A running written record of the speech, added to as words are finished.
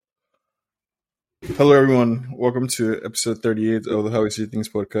Hello, everyone. Welcome to episode 38 of the How We See Things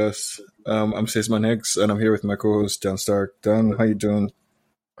podcast. I'm Sesman Hicks, and I'm here with my co-host Dan Stark. Dan, how you doing?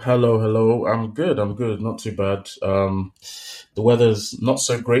 Hello. I'm good. Not too bad. The weather's not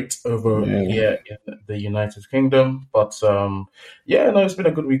so great over Yeah, here in the United Kingdom, but yeah, no, it's been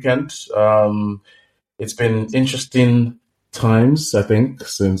a good weekend. It's been interesting times, I think,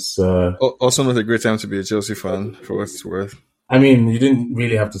 since Also, not a great time to be a Chelsea fan, for what it's worth. I mean, you didn't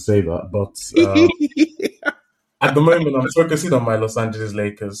really have to say that, but at the moment, I'm focusing on my Los Angeles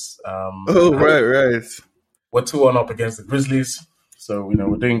Lakers. Oh, right. We're 2-1 up against the Grizzlies, so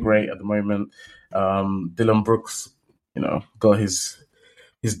we're doing great at the moment. Dylan Brooks, got his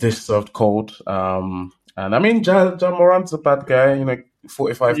dish served cold. And I mean, John Morant's a bad guy,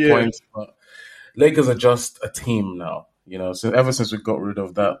 45 Yeah. points. But Lakers are just a team now, So ever since we got rid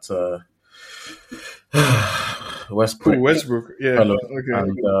of that Who, Westbrook Westbrook? Yeah, fellow, okay.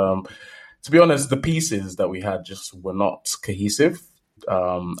 and to be honest, the pieces that we had just were not cohesive.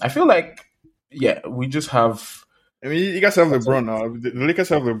 I feel like, yeah, we just have. I mean, you guys have LeBron now. The Lakers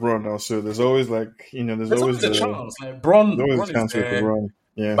have LeBron now, so there's always There's always a chance. Like there's always a Bron is chance with there. LeBron.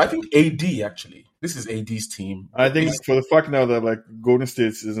 Yeah. But I think AD actually. This is AD's team. I think for the fact now that Golden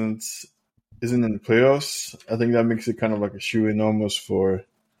State isn't in the playoffs, I think that makes it kind of like a shoe-in almost for.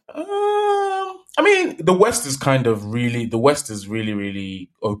 I mean, the West is really, really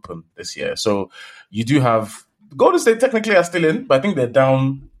open this year. So you do have Golden State technically are still in, but I think they're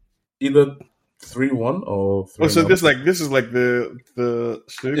down either 3-1 or Oh, so 3-0. this is like the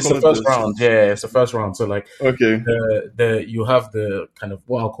should we It's call the it first this? round. Yeah, it's the first round. So like Okay, the you have the kind of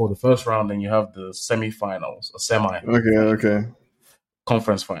what I'll call the first round, and you have the semi-finals or semi okay.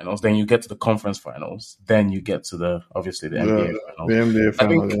 conference finals. Then you get to the conference finals. Then you get to the obviously the NBA The finals. NBA I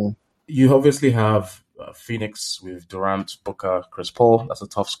final. think you obviously have Phoenix with Durant, Booker, Chris Paul. That's a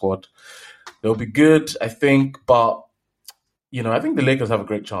tough squad. They'll be good, I think, but I think the Lakers have a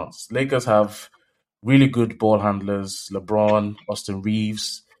great chance. Lakers have really good ball handlers: LeBron, Austin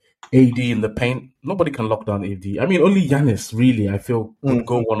Reeves, AD in the paint. Nobody can lock down AD. I mean, only Giannis really. I feel Yeah. could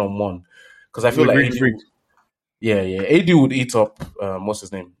go 1-on-1 because I feel The like Greek AD. Freak. Yeah. AD would eat up. What's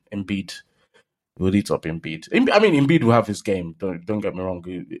his name? Embiid. He would eat up Embiid. I mean, Embiid will have his game. Don't get me wrong.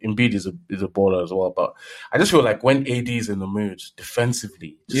 Embiid is a baller as well. But I just feel like when AD is in the mood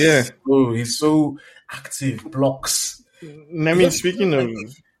defensively, Yeah, he's so active, blocks. I He mean, had, he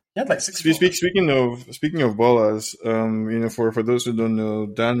had like six blocks. speaking of ballers, for those who don't know,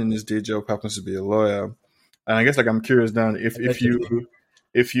 Dan in his day job happens to be a lawyer, and I guess I'm curious, Dan, Allegedly.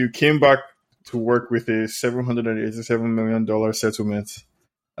 if you came back to work with a $787 million settlement,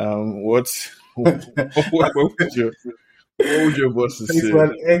 what what would your bosses Thanks, say?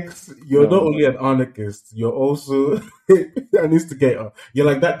 man. X, you're not only an anarchist, you're also an instigator. You're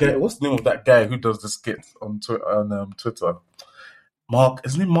like that guy. What's the name of that guy who does the skits on Twitter? Mark,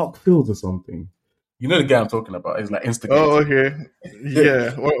 isn't it Mark Field or something? You know the guy I'm talking about. He's like Oh, instigating. okay.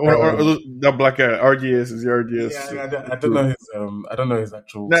 Yeah. That black guy, RDS, is the RDS. Yeah, I don't know his I don't know his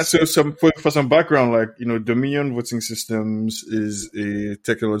actual. Now, so for some background, Dominion Voting Systems is a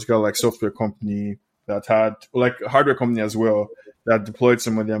technological software company that had a hardware company as well that deployed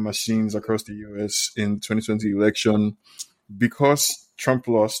some of their machines across the US in 2020 election. Because Trump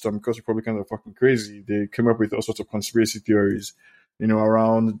lost, because Republicans are fucking crazy, they came up with all sorts of conspiracy theories,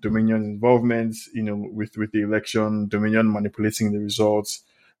 around Dominion involvement, with the election, Dominion manipulating the results,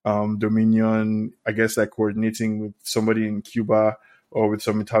 Dominion, I guess, coordinating with somebody in Cuba or with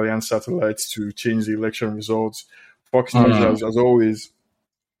some Italian satellites to change the election results. Fox News, as always,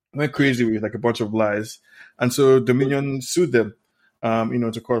 went crazy with a bunch of lies. And so Dominion sued them,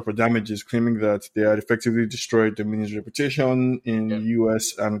 to court for damages, claiming that they had effectively destroyed Dominion's reputation in the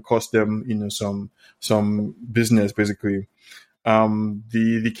US and cost them, some business, basically.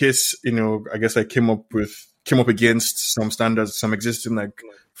 The case, I guess came up against some standards, some existing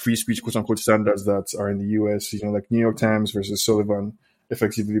free speech quote unquote standards that are in the US, New York Times versus Sullivan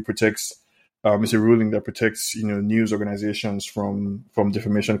effectively protects, it's a ruling that protects, news organizations from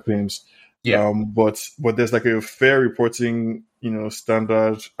defamation claims. Yeah. But there's a fair reporting,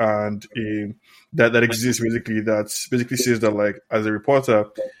 standard and that exists that basically says that as a reporter,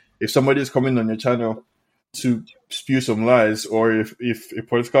 if somebody is coming on your channel to spew some lies, or if a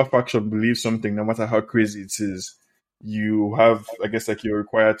political faction believes something, no matter how crazy it is, you have, I guess, you're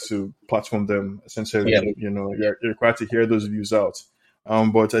required to platform them, essentially. Yeah. You're required to hear those views out.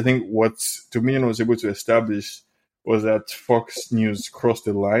 But I think what Dominion was able to establish was that Fox News crossed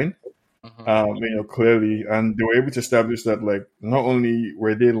the line, clearly, and they were able to establish that, not only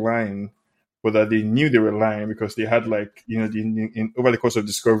were they lying, but that they knew they were lying because they had like, over the course of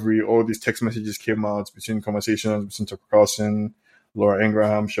discovery, all these text messages came out between conversations between Tucker Carlson, Laura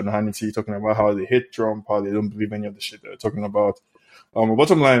Ingraham, Sean Hannity, talking about how they hate Trump, how they don't believe any of the shit they're talking about.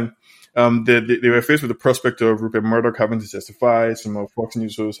 Bottom line, they were faced with the prospect of Rupert Murdoch having to testify, some of Fox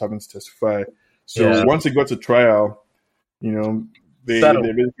News hosts having to testify. So once it got to trial, they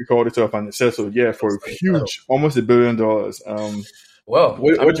basically called it off and they settled, for a huge, almost $1 billion. What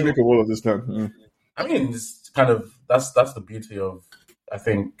do you make of all of this then? I mean, it's kind of that's the beauty of, I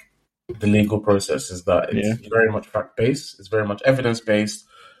think, the legal process is that it's very much fact based, it's very much evidence based.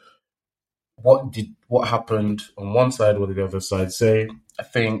 What happened on one side, what did the other side say? I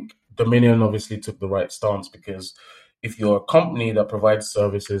think Dominion obviously took the right stance, because if you're a company that provides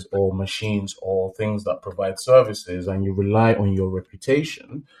services or machines or things that provide services and you rely on your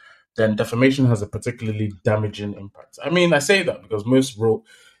reputation, then defamation has a particularly damaging impact. I mean, I say that because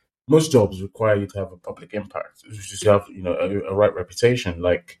most jobs require you to have a public impact, which is you have a right reputation.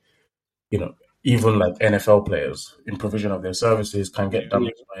 Like, even like NFL players in provision of their services can get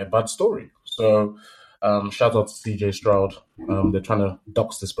damaged by a bad story. So shout out to CJ Stroud. They're trying to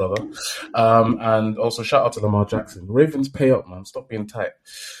dox this brother. And also shout out to Lamar Jackson. Ravens, pay up, man. Stop being tight.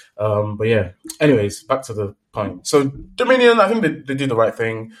 But yeah, anyways, back to the point. So Dominion, I think they did the right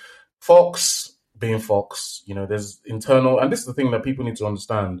thing. Fox, being Fox, there's internal, and this is the thing that people need to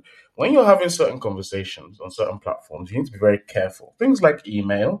understand. When you're having certain conversations on certain platforms, you need to be very careful. Things like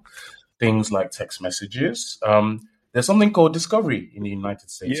email, things like text messages. There's something called discovery in the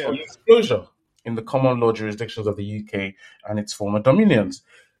United States, or disclosure in the common law jurisdictions of the UK and its former dominions.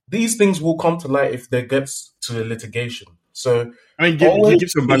 These things will come to light if there gets to a litigation. So, I mean, give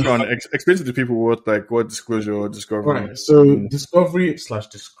some background. Explain to the people what disclosure or discovery. Right. So,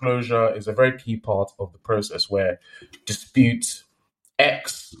 discovery/disclosure is a very key part of the process where dispute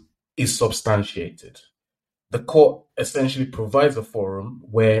X is substantiated. The court essentially provides a forum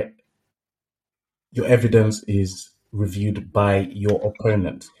where your evidence is reviewed by your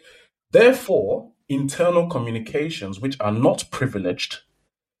opponent. Therefore, internal communications, which are not privileged,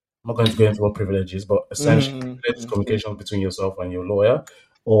 I'm not going to go into what privilege is, but essentially it's communication between yourself and your lawyer,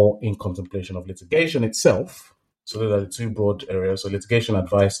 or in contemplation of litigation itself. So those are the two broad areas. So litigation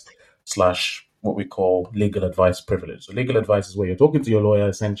advice / what we call legal advice privilege. So legal advice is where you're talking to your lawyer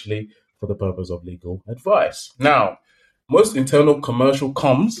essentially for the purpose of legal advice. Now, most internal commercial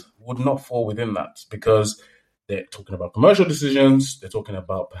comms would not fall within that, because they're talking about commercial decisions. They're talking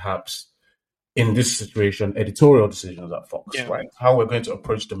about, perhaps, in this situation, editorial decisions at Fox, right? How we're going to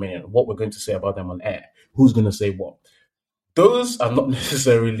approach Dominion, what we're going to say about them on air, who's going to say what. Those are not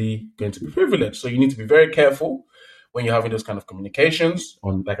necessarily going to be privileged. So you need to be very careful when you're having those kind of communications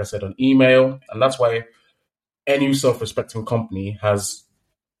on, like I said, on email. And that's why any self-respecting company has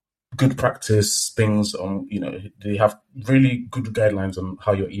good practice things on, they have really good guidelines on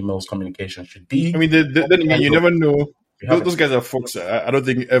how your emails communication should be. I mean, you never know. Those guys are Fox. I don't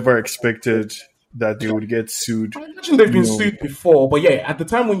think ever expected that they would get sued. I imagine they've been sued before, but at the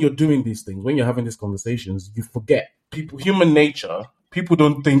time when you're doing these things, when you're having these conversations, you forget human nature. People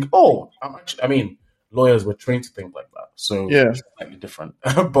don't think, lawyers were trained to think like that. So it's slightly different.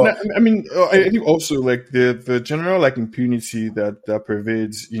 But I mean, I think also like the general impunity that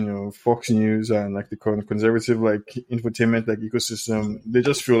pervades, Fox News and the conservative infotainment ecosystem. They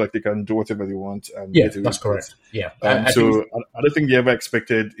just feel like they can do whatever they want. And that's correct. Yeah. I don't think they ever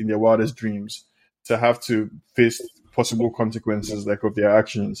expected in their wildest dreams to have to face possible consequences of their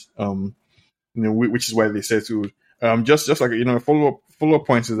actions. Which is why they settled. Just follow up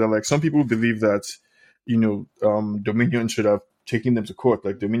points is that some people believe that Dominion should have taken them to court.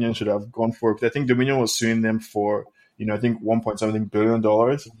 Dominion should have gone for it. I think Dominion was suing them for I think $1.something billion.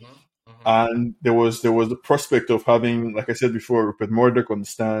 And there was the prospect of having, like I said before, Rupert Murdoch on the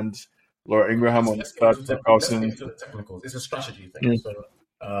stand, Laura Ingraham on the stand, Carlson. It's a strategy thing.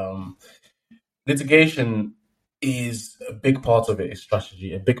 So litigation is a big part of it is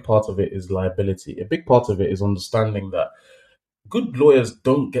strategy. A big part of it is liability. A big part of it is understanding that good lawyers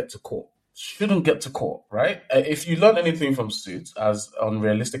don't get to court, shouldn't get to court, right? If you learn anything from Suits, as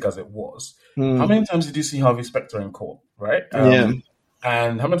unrealistic as it was, how many times did you see Harvey Specter in court, right?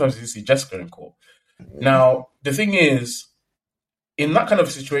 And how many times did you see Jessica in court? Now, the thing is, in that kind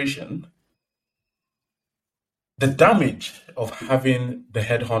of situation, the damage of having the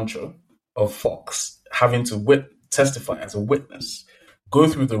head honcho of Fox having to testify as a witness, go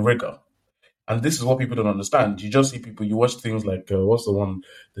through the rigor. And this is what people don't understand. You just see people, you watch things like, what's the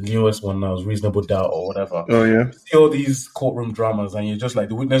newest one now is Reasonable Doubt or whatever. Oh, yeah. You see all these courtroom dramas and you're just like,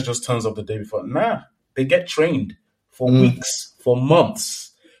 the witness just turns up the day before. Nah, they get trained for weeks, for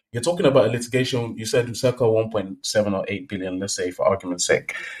months You're talking about a litigation, you said circa 1.7 or 8 billion, let's say, for argument's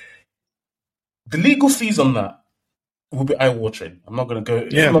sake. The legal fees on that will be eye-watering. I'm not going to go,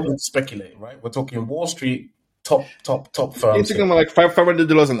 I'm not going to speculate, right? We're talking Wall Street, top You're firms. talking about like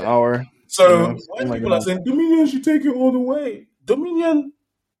 $500 an hour. So when people are saying Dominion should take it all the way, Dominion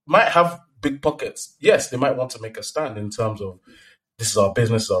might have big pockets. Yes, they might want to make a stand in terms of this is our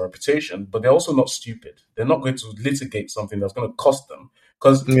business, our reputation, but they're also not stupid. They're not going to litigate something that's going to cost them.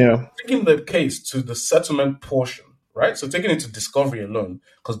 Because taking the case to the settlement portion, right? So taking it to discovery alone,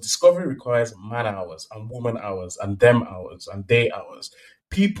 because discovery requires man hours and woman hours and them hours and day hours.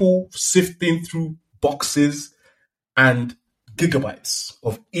 People sifting through boxes and gigabytes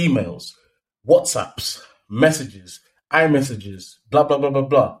of emails, WhatsApps, messages, iMessages, blah, blah, blah, blah,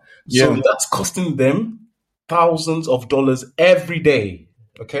 blah. So that's costing them thousands of dollars every day.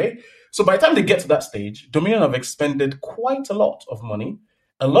 Okay. So by the time they get to that stage, Dominion have expended quite a lot of money,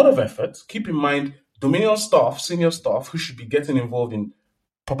 a lot of effort. Keep in mind, Dominion staff, senior staff who should be getting involved in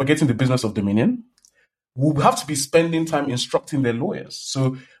propagating the business of Dominion will have to be spending time instructing their lawyers.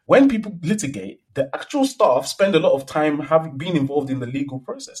 So when people litigate, the actual staff spend a lot of time being involved in the legal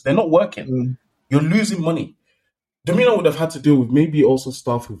process. They're not working. You're losing money. Dominion would have had to deal with maybe also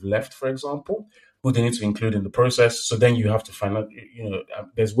staff who've left, for example, who they need to include in the process. So then you have to find out,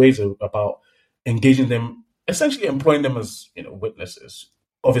 there's ways about engaging them, essentially employing them as, witnesses.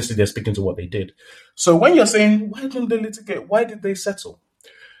 Obviously, they're speaking to what they did. So when you're saying, why didn't they litigate? Why did they settle?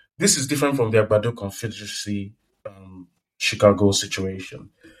 This is different from the Agbado Confederacy Chicago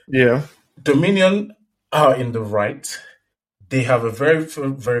situation. Yeah. Dominion are in the right. They have a very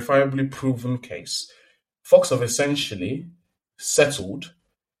verifiably proven case. Fox have essentially settled.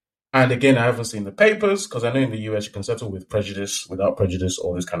 And again, I haven't seen the papers because I know in the US you can settle with prejudice, without prejudice,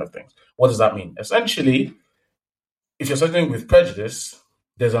 all these kind of things. What does that mean? Essentially, if you're settling with prejudice,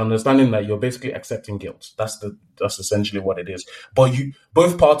 there's an understanding that you're basically accepting guilt. That's essentially what it is. But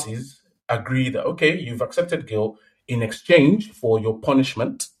both parties agree that, okay, you've accepted guilt in exchange for your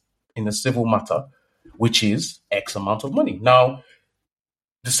punishment in a civil matter, which is X amount of money. Now,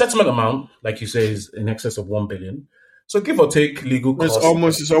 the settlement amount, like you say, is in excess of $1 billion. So give or take legal costs. It's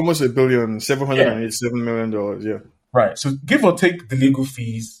almost $1 billion, $787 million. Yeah. Right. So give or take the legal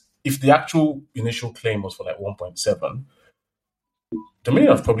fees. If the actual initial claim was for like 1.7,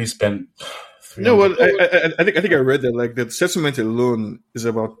 Dominion have probably spent. No, well, I think I read that like the settlement alone is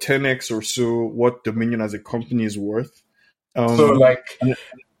about 10x or so what Dominion as a company is worth. So like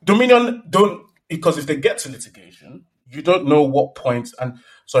Dominion don't, because if they get to litigation, you don't know what point. And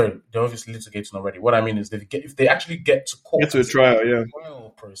sorry, they're obviously litigating already. What I mean is if they actually get to court, get to a trial,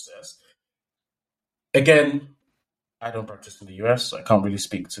 trial process. Again, I don't practice in the US, so I can't really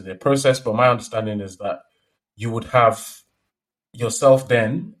speak to their process. But my understanding is that you would have yourself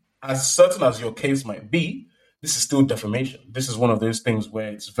then, as certain as your case might be, this is still defamation. This is one of those things where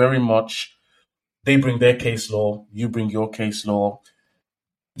it's very much they bring their case law, you bring your case law.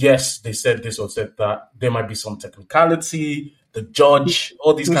 Yes, they said this or said that. There might be some technicality, the judge,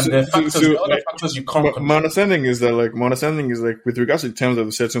 all these kinds of factors. Other factors you can't control. My understanding is with regards to the terms of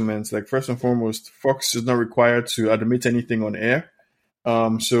the settlements, like first and foremost, Fox is not required to admit anything on air.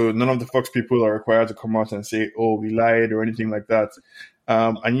 So none of the Fox people are required to come out and say, "Oh, we lied" or anything like that.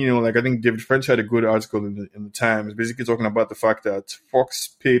 And I think David French had a good article in the Times, basically talking about the fact that Fox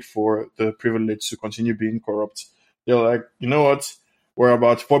paid for the privilege to continue being corrupt. They're like, you know what? We're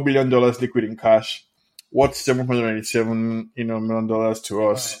about $4 billion liquid in cash. What's $787 million to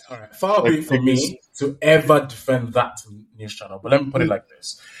us? All right. Far be it from me to ever defend that news channel, but let me put it like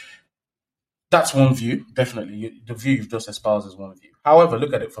this. That's one view, definitely. The view you've just espoused is one view. However,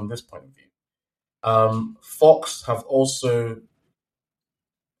 look at it from this point of view. Fox have also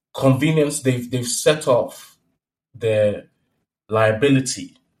convenienced, they've set off their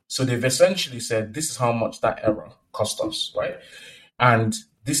liability. So they've essentially said, this is how much that error cost us, right? And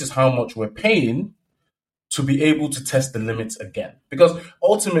this is how much we're paying to be able to test the limits again. Because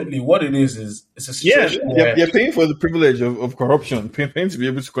ultimately what it is it's a situation where you're paying for the privilege of corruption, paying to be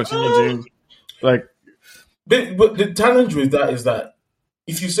able to continue doing like. But the challenge with that is that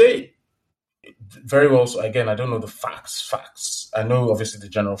if you say very well, so again, I don't know the facts. I know obviously the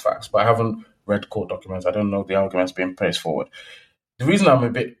general facts, but I haven't read court documents. I don't know the arguments being placed forward. The reason I'm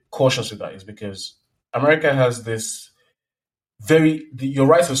a bit cautious with that is because America has this your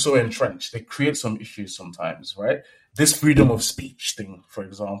rights are so entrenched, they create some issues sometimes, right? This freedom of speech thing, for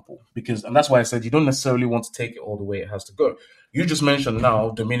example, and that's why I said you don't necessarily want to take it all the way it has to go. You just mentioned now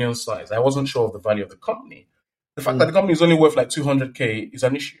Dominion size. I wasn't sure of the value of the company. The fact that the company is only worth like 200K is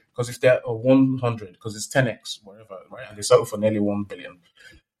an issue, because if they're 100, because it's 10x, whatever, right? And they settle for nearly $1 billion.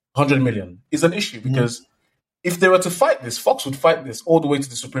 100 million is an issue because if they were to fight this, Fox would fight this all the way to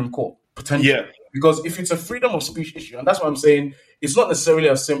the Supreme Court, potentially. Yeah. Because if it's a freedom of speech issue, and that's what I'm saying, it's not necessarily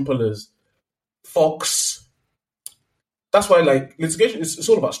as simple as Fox. That's why, like, litigation it's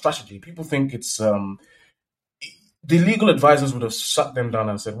all about strategy. People think it's the legal advisors would have sat them down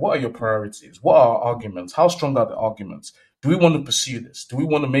and said, "What are your priorities? What are our arguments? How strong are the arguments? Do we want to pursue this? Do we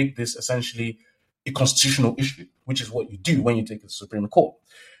want to make this essentially a constitutional issue?" Which is what you do when you take it to the Supreme Court.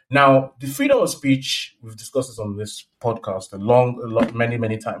 Now, the freedom of speech, we've discussed this on this podcast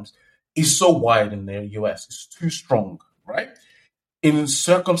many times, is so wide in the US. It's too strong, right? In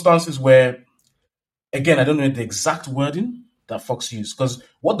circumstances where, again, I don't know the exact wording that Fox used, because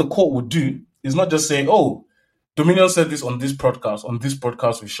what the court would do is not just say, "Oh, Dominion said this on this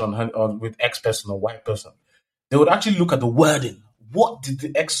podcast with Sean or with X person or Y person." They would actually look at the wording. What did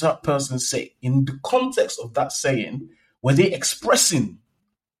the X person say? In the context of that saying, were they expressing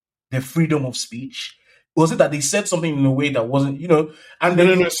their freedom of speech? Was it that they said something in a way that wasn't, and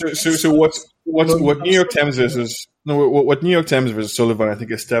No. So what New York Times versus what New York Times versus Sullivan I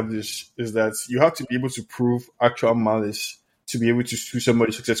think established is that you have to be able to prove actual malice to be able to sue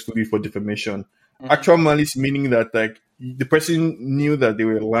somebody successfully for defamation. Mm-hmm. Actual malice meaning that like the person knew that they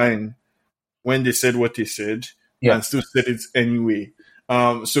were lying when they said what they said and still said it anyway.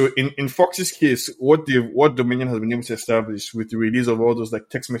 So in Fox's case, what Dominion has been able to establish with the release of all those like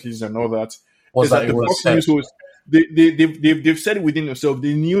text messages and all that is that the Fox News host they've said it within themselves.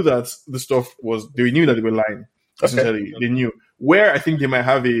 They knew that the stuff was. They knew that they were lying. Essentially, they knew. Where I think they might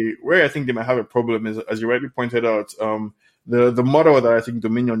have a problem is, as you rightly pointed out, the model that I think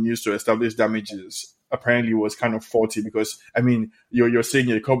Dominion used to establish damages apparently was kind of faulty because I mean you're saying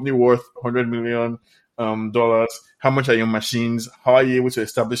your company worth $100 million. How much are your machines? How are you able to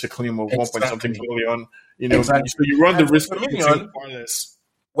establish a claim of 1.something billion? So you run the risk of getting far less.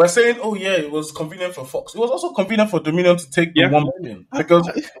 We're saying, oh yeah, it was convenient for Fox. It was also convenient for Dominion to take the 1 billion because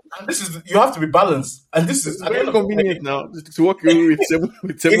this is you have to be balanced, and this is very convenient now to work with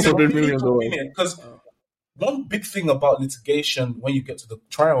 $700 million. Because one big thing about litigation when you get to the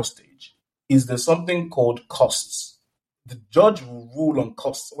trial stage is there's something called costs. The judge will rule on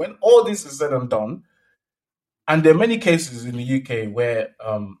costs when all this is said and done. And there are many cases in the UK where,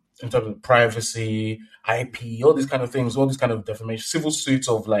 in terms of privacy, IP, all these kind of things, all these kind of defamation, civil suits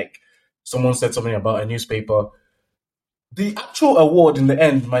of like someone said something about a newspaper, the actual award in the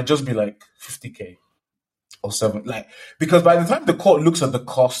end might just be like 50K or 7, because by the time the court looks at the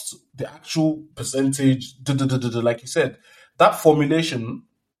cost, the actual percentage, like you said, that formulation,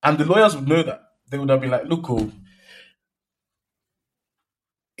 and the lawyers would know that. They would have been like, look, cool.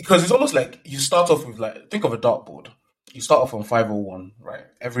 Because it's almost like you start off with think of a dartboard. You start off on 501, right?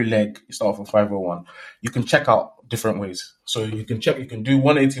 Every leg, you start off on 501. You can check out different ways. So you can do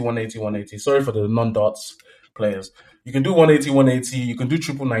 180, 180, 180. Sorry for the non-darts players. You can do 180, 180. You can do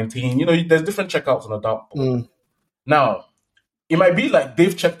triple 19. There's different checkouts on a dartboard. Now, it might be like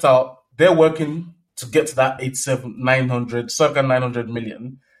they've checked out, they're working to get to that 87, 900, circa 900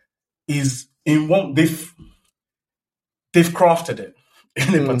 million. Is in one, they've crafted it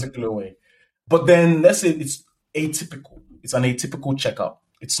in a particular way. But then let's say it's atypical. It's an atypical checkup.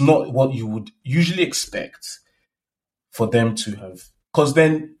 It's not what you would usually expect for them to have. Because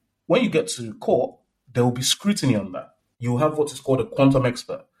then when you get to court, there will be scrutiny on that. You have what is called a quantum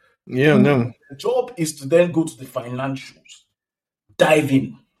expert. Yeah, no. The job is to then go to the financials, dive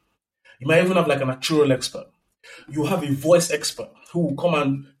in. You might even have like an actuarial expert. You have a voice expert who will come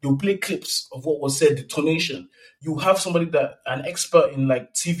and they'll play clips of what was said, the tonation. You have somebody an expert in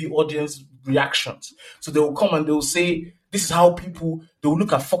like TV audience reactions. So they will come and they will say, this is how they will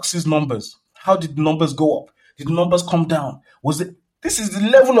look at Fox's numbers. How did the numbers go up? Did the numbers come down? This is the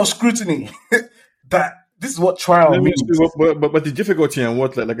level of scrutiny that this is what trial means. But the difficulty and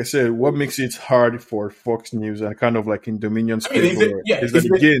what, like I said, what makes it hard for Fox News and kind of like in Dominion's favor is that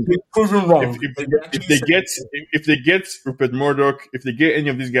again, proven wrong. If they get Rupert Murdoch, if they get any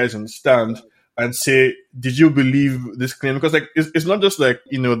of these guys on the stand and say, "Did you believe this claim?" Because like it's not just like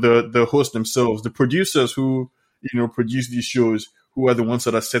the hosts themselves, the producers who produce these shows, who are the ones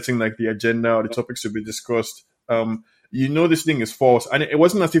that are setting like the agenda or the topics to be discussed. This thing is false, and it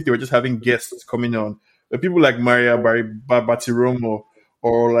wasn't as if they were just having guests coming on. People like Maria Batiromo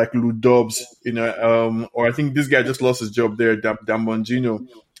or like Lou Dobbs, or I think this guy just lost his job there, Dan Bongino,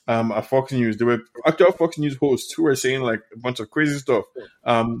 at Fox News. There were actual Fox News hosts who were saying like a bunch of crazy stuff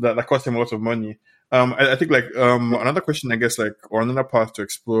that cost him a lot of money. I think like another question, I guess, or another path to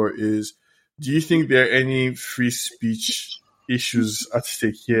explore is, do you think there are any free speech issues at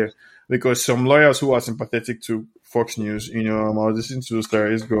stake here? Because some lawyers who are sympathetic to Fox News. I was listening to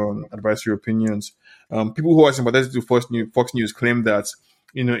Star Go on Advisory Opinions. People who are sympathetic to Fox News claim that,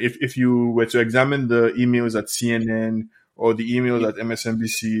 if you were to examine the emails at CNN or the emails at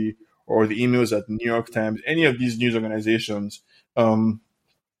MSNBC or the emails at New York Times, any of these news organizations, and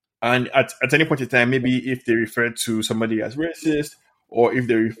at any point in time, maybe if they refer to somebody as racist, or if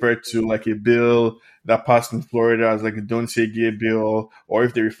they refer to like a bill that passed in Florida as like a "Don't Say Gay" bill, or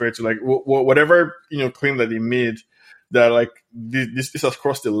if they refer to like whatever claim that they made, that like this has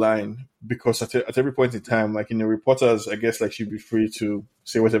crossed the line, because at every point in time, like reporters, I guess, like should be free to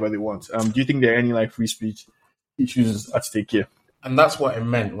say whatever they want. Do you think there are any like free speech issues at stake here? And that's what I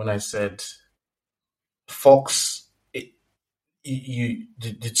meant when I said Fox.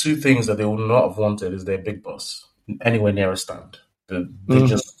 The two things that they would not have wanted is their big boss anywhere near a stand.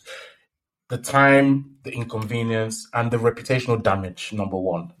 Just the time, the inconvenience, and the reputational damage. Number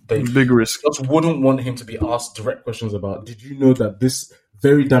one, they Big risk. just wouldn't want him to be asked direct questions about, did you know that this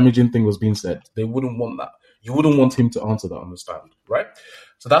very damaging thing was being said? They wouldn't want that. You wouldn't want him to answer that on the stand, right?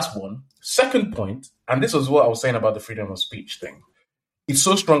 So that's one. Second point, and this was what I was saying about the freedom of speech thing. It's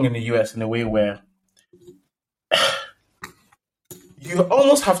so strong in the US in a way where you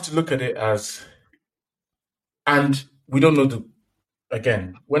almost have to look at it as, and we don't know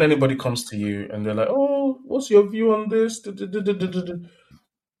again, when anybody comes to you and they're like, oh, what's your view on this?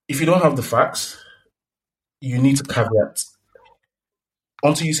 If you don't have the facts, you need to caveat.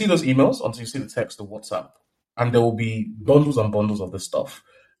 Until you see those emails, until you see the text, the WhatsApp, and there will be bundles and bundles of this stuff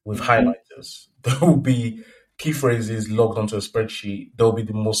with highlighters. There will be key phrases logged onto a spreadsheet. There will be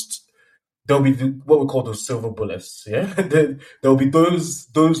what we call those silver bullets. Yeah, there will be those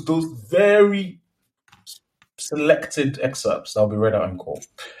very selected excerpts that will be read out in court.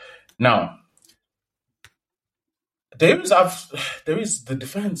 Now, there is the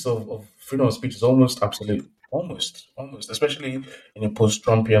defense of freedom of speech is almost absolute, almost, especially in a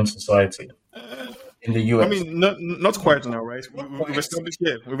post-Trumpian society in the US. I mean, not quite now, right? We've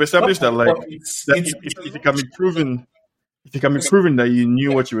established that like if it can be proven. If it can be proven that you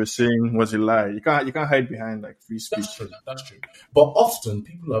knew what you were saying was a lie, you can't hide behind like free speech. That's true. But often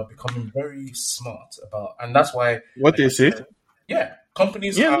people are becoming very smart about, and that's why what they say.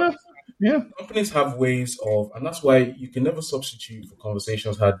 Companies have ways of, and that's why you can never substitute for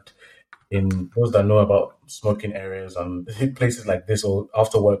conversations had in those that know about smoking areas and places like this, or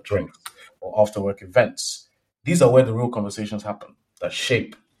after work drinks or after work events. These are where the real conversations happen that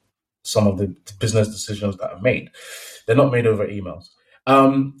shape some of the business decisions that are made. They're not made over emails.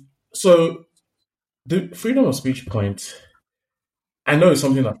 So the freedom of speech point, I know it's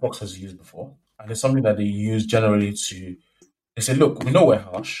something that Fox has used before, and it's something that they use generally they say, look, we know we're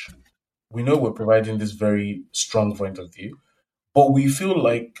harsh. We know we're providing this very strong point of view, but we feel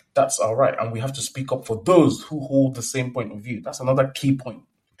like that's all right, and we have to speak up for those who hold the same point of view. That's another key point.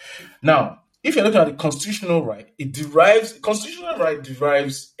 Now, if you're looking at the constitutional right, constitutional right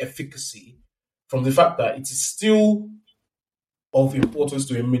derives efficacy from the fact that it is still of importance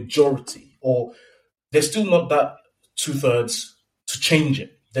to a majority, or there's still not that 2/3 to change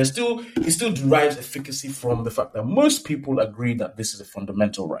it. It still derives efficacy from the fact that most people agree that this is a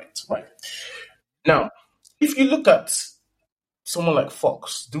fundamental right. Right. Now, if you look at someone like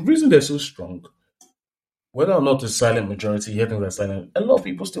Fox, the reason they're so strong, whether or not it's silent majority, you think they're silent, a lot of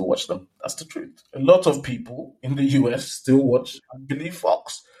people still watch them. That's the truth. A lot of people in the US still watch and believe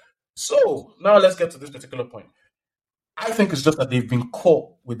Fox. So now let's get to this particular point. I think it's just that they've been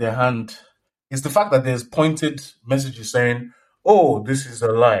caught with their hand. It's the fact that there's pointed messages saying, oh, this is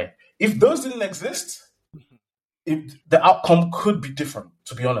a lie. If those didn't exist, the outcome could be different,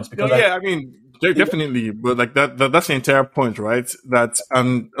 to be honest. Because I mean, definitely, but like that's the entire point, right? That's what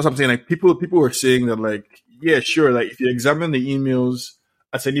I'm saying. Like people were saying that, like, yeah, sure, like if you examine the emails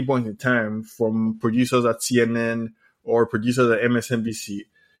at any point in time from producers at CNN or producers at MSNBC,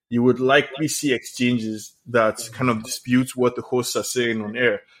 you would likely see exchanges that kind of dispute what the hosts are saying on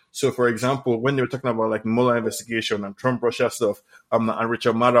air. So, for example, when they were talking about like Mueller investigation and Trump Russia stuff, and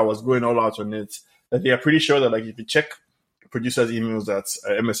Richard Maddow was going all out on it, that they are pretty sure that like if you check producers' emails at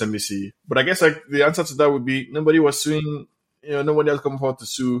MSNBC, but I guess like the answer to that would be nobody was suing. Nobody has come forward to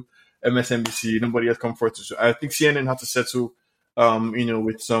sue MSNBC. Nobody has come forward to sue. I think CNN had to settle,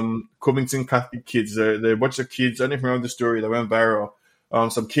 with some Covington Catholic kids. There are a bunch of kids. I don't even remember the story that went viral.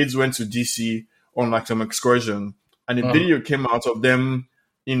 Some kids went to DC on like some excursion, and a video came out of them.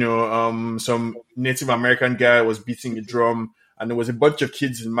 Some Native American guy was beating a drum, and there was a bunch of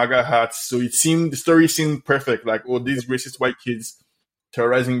kids in MAGA hats. So the story seemed perfect. Like, oh, these racist white kids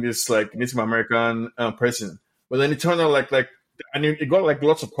terrorizing this like Native American person. But then it turned out like, and it got like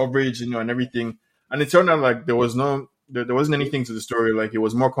lots of coverage, and everything. And it turned out like there wasn't anything to the story. Like it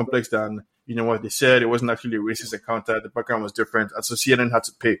was more complex than what they said. It wasn't actually a racist encounter. The background was different, and so CNN had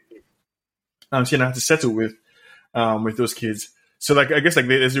to pay. CNN had to settle with those kids. So like I guess like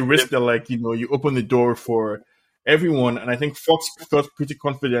there's a risk that like you open the door for everyone, and I think Fox felt pretty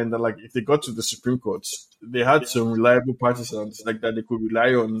confident that like if they got to the Supreme Court, they had some reliable partisans like that they could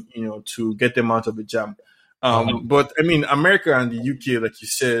rely on to get them out of the jam. But I mean, America and the UK, like you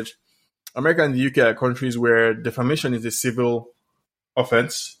said, America and the UK are countries where defamation is a civil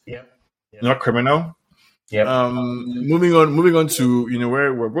offense, not criminal. Moving on to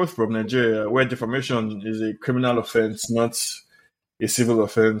where we're both from, Nigeria, where defamation is a criminal offense, not a civil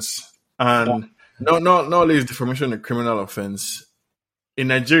offense, and not only is defamation a criminal offense in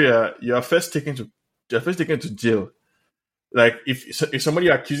Nigeria, you're first taken to jail. Like if somebody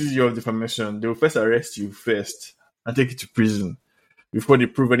accuses you of defamation, they will first arrest you first and take you to prison before they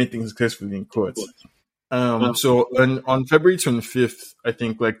prove anything successfully in court. So on February 25th, I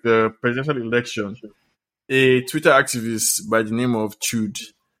think, like the presidential election, a Twitter activist by the name of Chud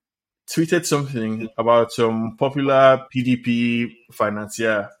tweeted something about some popular PDP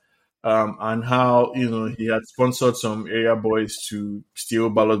financier, and how he had sponsored some area boys to steal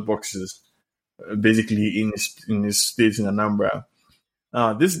ballot boxes, basically in his state in Anambra.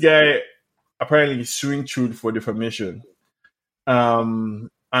 This guy apparently is suing Chud for defamation. And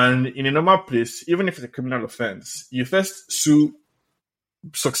in a normal place, even if it's a criminal offense, you first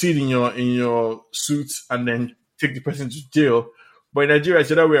succeed in your suit and then take the person to jail. But in Nigeria, it's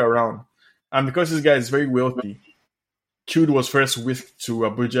the other way around. And because this guy is very wealthy, Chud was first whisked to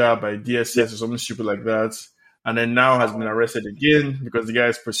Abuja by DSS or something stupid like that, and then now has been arrested again because the guy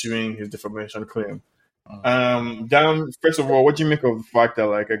is pursuing his defamation claim. First of all, what do you make of the fact that,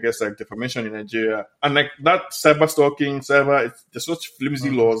 like, I guess, like, defamation in Nigeria and like that cyber stalking, there's such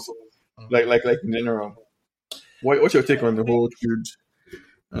flimsy laws, like in general. What's your take on the whole Chud?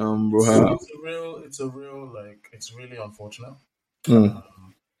 So it's really unfortunate to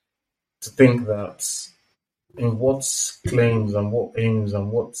think that in what claims and what aims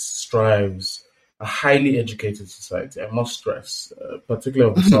and what strives a highly educated society, I must stress,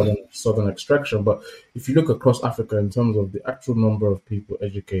 particularly of the southern extraction. But if you look across Africa in terms of the actual number of people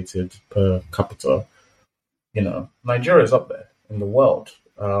educated per capita, Nigeria is up there in the world.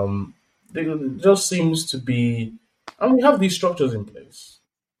 It just seems to be, and we have these structures in place.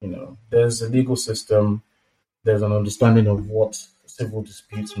 There's a legal system, there's an understanding of what civil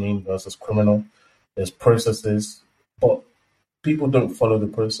disputes mean versus criminal, there's processes, but people don't follow the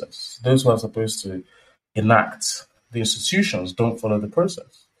process. Those who are supposed to enact the institutions don't follow the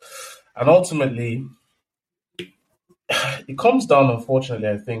process. And ultimately, it comes down, unfortunately,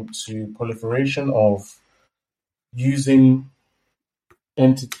 I think, to proliferation of using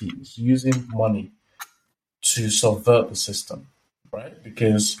entities, using money to subvert the system, right?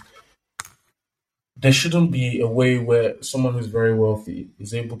 Because there shouldn't be a way where someone who's very wealthy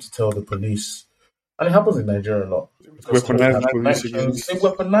is able to tell the police, and it happens in Nigeria a lot. Weaponize the police against. They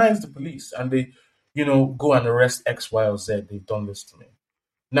weaponize the police and they, go and arrest X, Y, or Z. They've done this to me.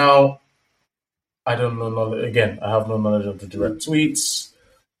 Now, I don't know. Again, I have no knowledge of the direct tweets.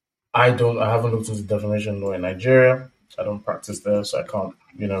 I haven't looked into defamation law in Nigeria. I don't practice there, so I can't,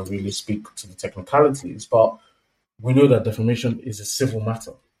 really speak to the technicalities. But we know that defamation is a civil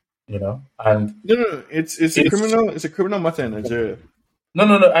matter, and no, it's a criminal matter in Nigeria. No.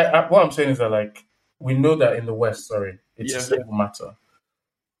 What I'm saying is that, like, we know that in the West, it's a civil matter.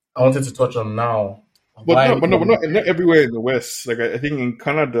 I wanted to touch on now. But not everywhere in the West. Like I think in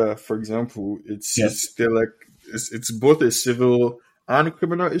Canada, for example, it's both a civil and a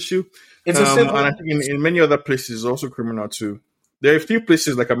criminal issue. It's a civil, and I think in many other places it's also criminal too. There are a few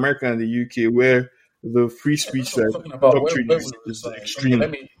places like America and the UK where the free speech doctrine is extreme.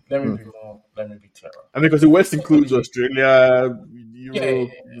 Let me be clearer. And because the West includes Australia,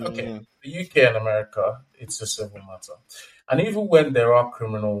 Europe. Okay. The UK and America, it's a civil matter. And even when there are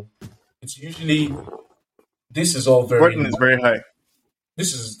criminal, it's usually, this is all very... Burden is very high.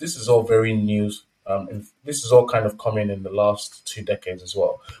 This is all very new. And this is all kind of coming in the last 2 decades as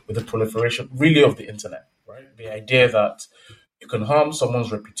well, with the proliferation, really, of the internet, right? The idea that you can harm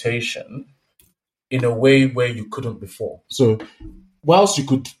someone's reputation in a way where you couldn't before. So, whilst you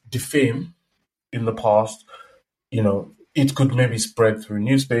could defame in the past, it could maybe spread through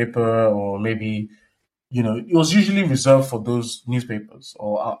newspaper, or maybe, it was usually reserved for those newspapers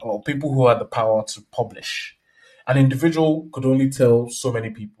or people who had the power to publish. An individual could only tell so many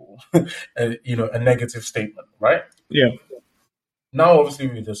people, a negative statement, right? Yeah. Now, obviously,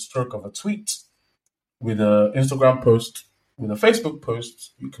 with the stroke of a tweet, with an Instagram post, with a Facebook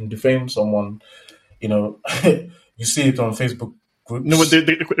post, you can defame someone You know, you see it on Facebook groups. No, but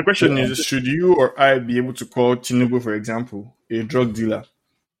the question is, should you or I be able to call Tinubu, for example, a drug dealer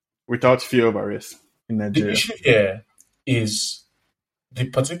without fear of arrest in The Nigeria? issue here is the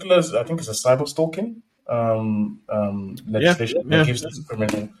particulars. I think it's a cyber stalking Yeah, legislation that yeah. gives this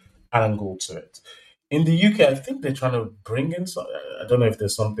criminal angle to it. In the UK, I think they're trying to bring in. I don't know if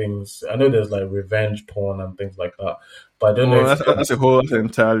there's some things. I know there's like revenge porn and things like that, but I don't know Well, if that's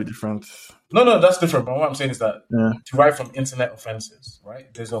entirely different. no, that's different. But what I'm saying is that Yeah. derived from internet offenses,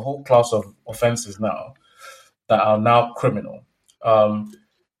 right? There's a whole class of offenses now that are now criminal.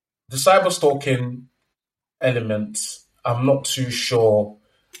 The cyber stalking element, I'm not too sure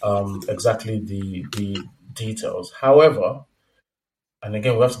exactly the details. However, and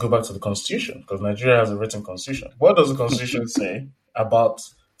again, we have to go back to the constitution because Nigeria has a written constitution. What does the constitution say about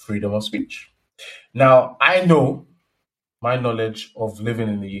freedom of speech? Now, I know my knowledge of living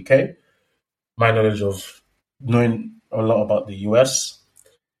in the UK, my knowledge of knowing a lot about the US,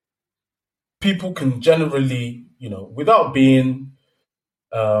 people can generally, without being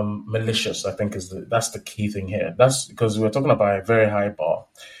malicious, I think that's the key thing here. That's because we're talking about a very high bar.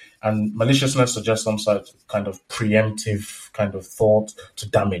 And maliciousness suggests some sort of kind of preemptive kind of thought to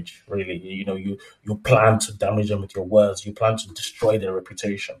damage, really. You plan to damage them with your words. You plan to destroy their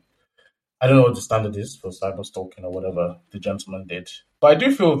reputation. I don't know what the standard is for cyber stalking or whatever the gentleman did. But I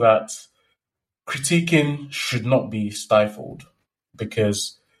do feel that critiquing should not be stifled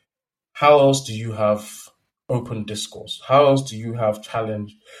because how else do you have open discourse? How else do you have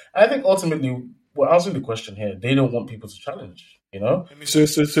challenge? I think ultimately, we're answering the question here. They don't want people to challenge, So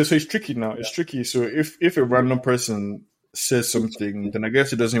it's tricky now. It's tricky. So if a random person says something, then I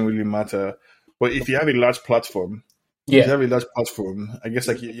guess it doesn't really matter. But if you have a large platform, I guess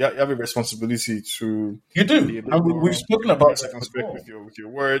like you have a responsibility to you do. And we've spoken about circumspect with your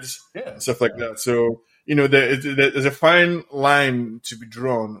words and stuff like that. So there's a fine line to be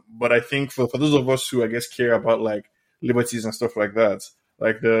drawn. But I think for those of us who I guess care about like liberties and stuff like that,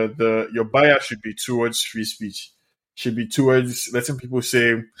 like your bias should be towards free speech, should be towards letting people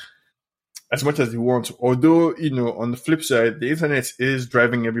say as much as they want. Although on the flip side, the internet is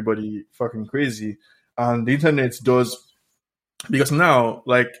driving everybody fucking crazy. And the internet does, because now,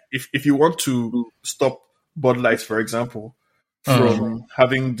 like, if you want to stop Bud Light, for example, from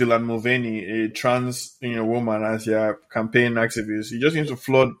having Dylan Mulvaney, a trans woman, as your campaign activist, you just need to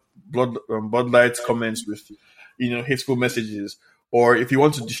flood Bud Light's comments with, hateful messages. Or if you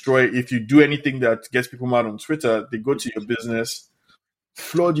want to if you do anything that gets people mad on Twitter, they go to your business,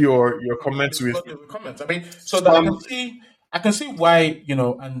 flood your comments with comments. I mean, so that I can see why,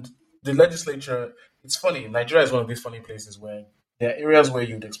 and the legislature. It's funny. Nigeria is one of these funny places where there are areas where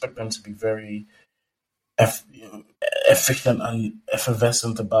you'd expect them to be very efficient and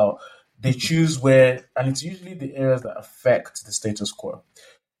effervescent about. They choose where, and it's usually the areas that affect the status quo.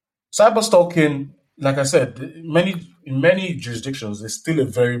 Cyber stalking, like I said, in many jurisdictions, is still a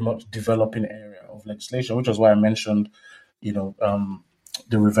very much developing area of legislation, which is why I mentioned,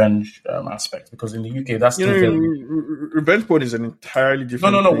 the revenge aspect, because in the UK that's still revenge porn is an entirely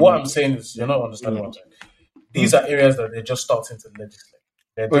different no. thing. What I'm saying is you're not understanding what I'm saying. These are areas that they're just starting to legislate.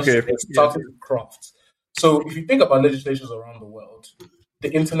 They're starting to craft. So if you think about legislations around the world,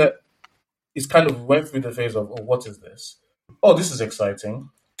 the internet is kind of went through the phase of, what is this? Oh, this is exciting.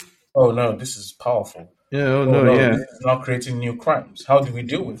 Oh no, this is powerful. This is now creating new crimes. How do we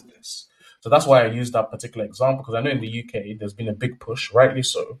deal with this? So that's why I use that particular example, because I know in the UK there's been a big push, rightly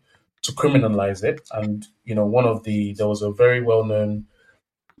so, to criminalize it. And there was a very well-known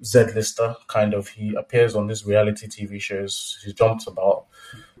Z-lister, kind of. He appears on these reality TV shows. He jumped about,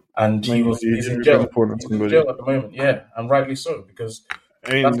 and he's in jail. He's in jail at the moment, and rightly so, because.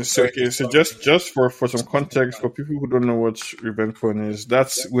 So just for some context for people who don't know what revenge porn is,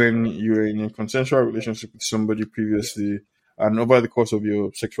 that's when you're in a consensual relationship with somebody previously, and over the course of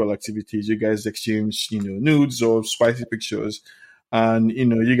your sexual activities, you guys exchange, nudes or spicy pictures, and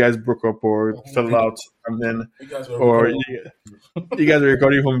you guys broke up or fell out, and then you guys were recording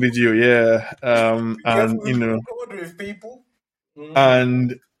home video,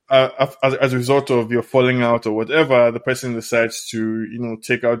 and as a result of your falling out or whatever, the person decides to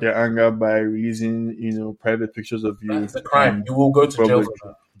take out their anger by releasing private pictures of you. That's a crime. You will go to jail for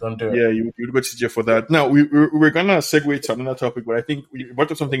that. Don't do it. Yeah, you would go to jail for that. Now we're gonna segue to another topic, but I think we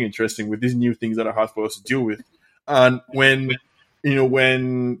brought up something interesting with these new things that are hard for us to deal with. And when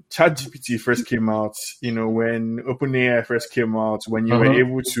ChatGPT first came out, when OpenAI first came out, when you were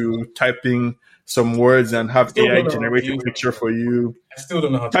able to type in some words and have AI generate a picture for you. I still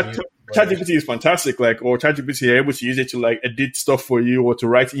don't know how to use it. ChatGPT is fantastic. Like, or ChatGPT, you're able to use it to like edit stuff for you or to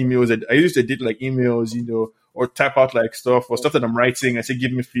write emails. I use it to edit like emails, or type out like stuff or stuff that I'm writing. I say,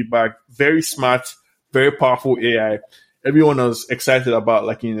 give me feedback. Very smart, very powerful AI. Everyone was excited about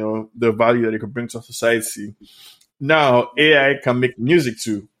like, the value that it could bring to society. Now AI can make music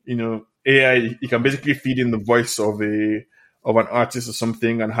too. AI, you can basically feed in the voice of an artist or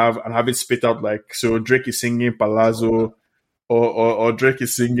something and have it spit out like, so Drake is singing Palazzo, or Drake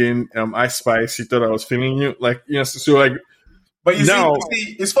is singing I Spice, you thought I was feeling you, like, so like. But you now,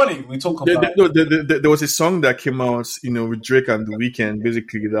 see, it's funny we talk about. There was a song that came out, with Drake and The Weeknd,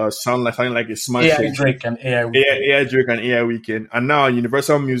 basically that was sounding like a smash AI hit. Drake and AI Weeknd. AI Drake and AI Weeknd, and now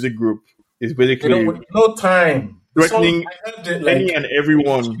Universal Music Group is basically no time threatening any and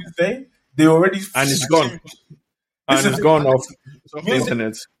everyone. Tuesday, they already and it's gone, and it's gone off the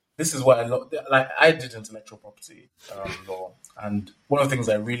internet. This is what I love. Like, I did intellectual property law, and one of the things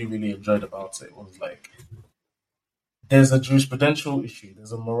I really, really enjoyed about it was like, there's a jurisprudential issue,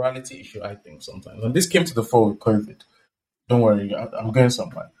 there's a morality issue, I think, sometimes. And this came to the fore with COVID. Don't worry, I'm going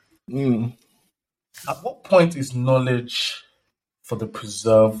somewhere. At what point is knowledge for the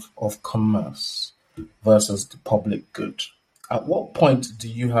preserve of commerce versus the public good? At what point do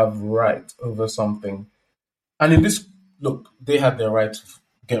you have right over something? And in this, look, they had their right to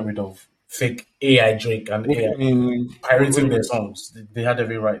get rid of fake AI Drake and AI pirating their songs. They had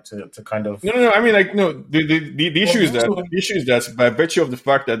every right to kind of. No. I mean, like, no. The issue is that by virtue of the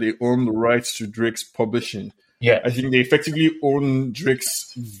fact that they own the rights to Drake's publishing, I think they effectively own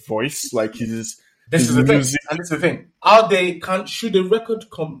Drake's voice, like his. This is the thing, and this is the thing. Should a record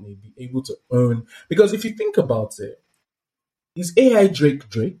company be able to own? Because if you think about it, is AI Drake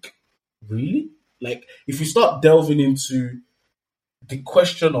really? Like, if you start delving into the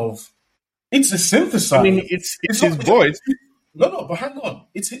question of, it's a synthesizer. I mean, it's his voice. No, but hang on.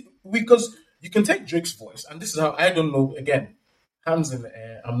 It's because you can take Drake's voice, and this is how I don't know. Again, hands in the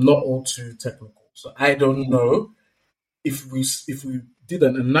air. I'm not all too technical, so I don't know if we did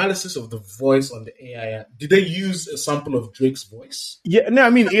an analysis of the voice on the AI. Did they use a sample of Drake's voice? Yeah, no. I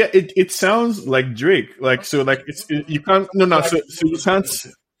mean, it sounds like Drake. Like, so, like you can't. No. So you can't.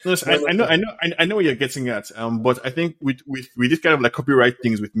 No, I know what you're getting at. But I think with this kind of like copyright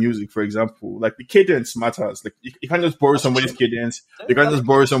things with music, for example, like the cadence matters. Like you can't just borrow somebody's cadence. You can't just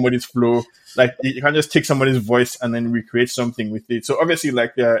borrow somebody's flow. Like you can't just take somebody's voice and then recreate something with it. So obviously,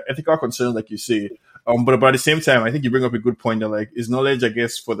 like there are ethical concerns, like you say. But at the same time, I think you bring up a good point that like, is knowledge, I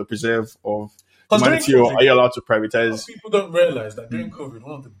guess, for the preserve of humanity, or are you allowed to privatize? People don't realize that during COVID,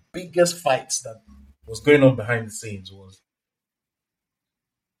 one of the biggest fights that was going on behind the scenes was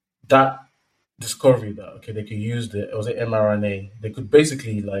that discovery that they could use the mRNA. They could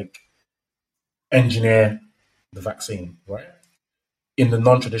basically like engineer the vaccine, right, in the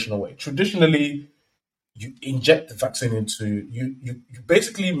non-traditional way. Traditionally, you inject the vaccine into you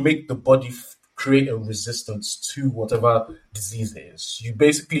basically make the body create a resistance to whatever disease it is. You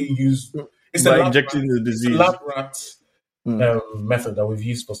basically use it's by injecting the disease. Lab rat method that we've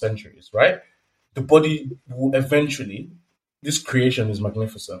used for centuries, right? The body will eventually. This creation is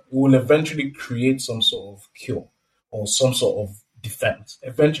magnificent. It will eventually create some sort of cure or some sort of defense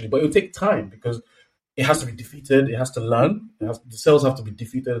eventually, but it will take time because it has to be defeated. It has to learn. The cells have to be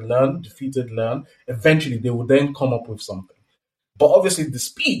defeated, learn. Eventually, they will then come up with something. But obviously, the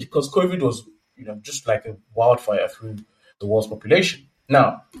speed, because COVID was, just like a wildfire through the world's population.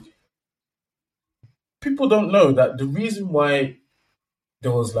 Now, people don't know that the reason why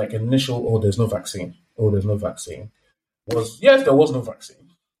there was like initial, there's no vaccine, was, yes, there was no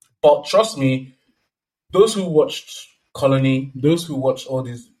vaccine. But trust me, those who watched Colony, those who watched all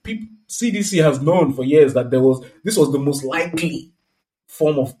these people, CDC has known for years that this was the most likely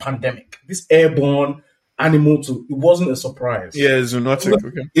form of pandemic. This airborne animal it wasn't a surprise. Yeah, it's zoonotic.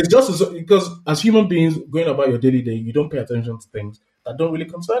 Okay. It's just because as human beings going about your daily day, you don't pay attention to things that don't really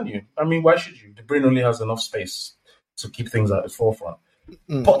concern you. I mean, why should you? The brain only has enough space to keep things at the forefront.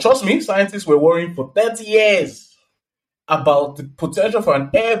 But trust me, scientists were worrying for 30 years about the potential for an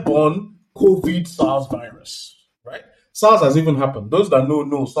airborne COVID SARS virus, right? SARS has even happened. Those that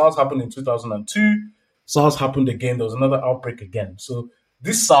know, SARS happened in 2002. SARS happened again. There was another outbreak again. So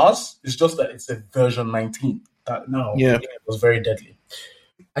this SARS is just that it's a version 19 that now it was very deadly.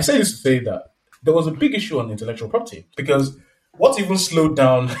 I say this to say that there was a big issue on intellectual property because what even slowed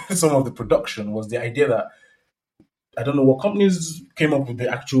down some of the production was the idea that I don't know what companies came up with the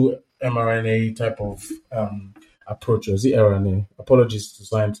actual mRNA type of approach, or is it RNA? Apologies to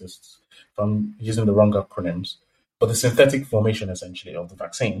scientists if I'm using the wrong acronyms. But the synthetic formation, essentially, of the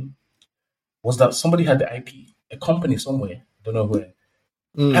vaccine was that somebody had the IP, a company somewhere, I don't know where,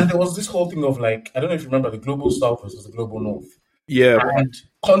 And there was this whole thing of like, I don't know if you remember the global south versus the global north. Yeah. And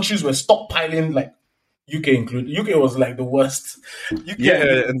countries were stockpiling, like UK included. UK was like the worst. Yeah,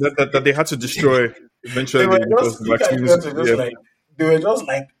 UK, and that they had to destroy they were eventually because just the UK vaccines. were just Yeah. like they were just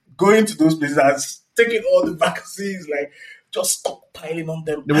like going to those places and taking all the vaccines, like just stockpiling on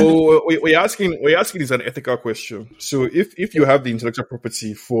them. And Well, we're asking is an ethical question. So if you have the intellectual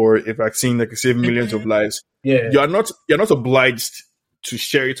property for a vaccine that can save millions of lives, yeah, you're not obliged to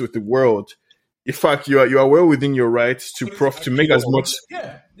share it with the world. In fact, you are well within your rights to to make as much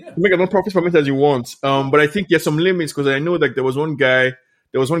yeah. make as much profit from it as you want. But I think there's some limits because I know like there was one guy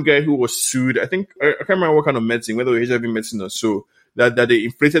who was sued. I can't remember what kind of medicine, whether it was HIV medicine or so, that they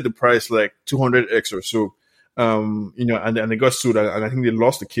inflated the price like 200x or so. And they got sued, and I think they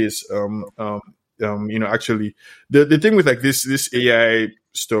lost the case. Actually, the thing with like this AI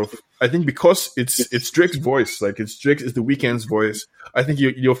stuff, I think because it's Drake's voice, like it's the Weeknd's voice. I think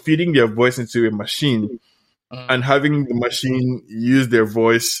you're feeding their voice into a machine and having the machine use their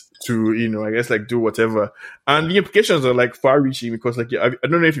voice to, I guess like do whatever. And the implications are like far reaching because like, I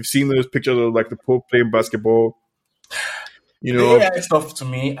don't know if you've seen those pictures of like the Pope playing basketball, The AI stuff to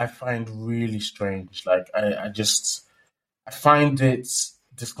me, I find really strange. Like I find it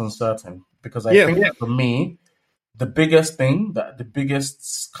disconcerting because I yeah. think for me, the biggest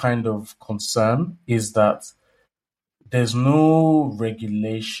kind of concern is that there's no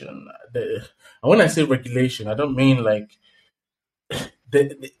regulation. And when I say regulation, I don't mean like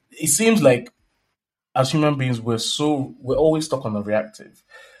it seems like as human beings we're always stuck on the reactive.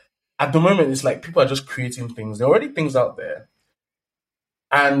 At the moment, it's like people are just creating things. There are already things out there,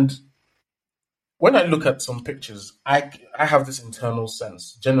 and when I look at some pictures, I have this internal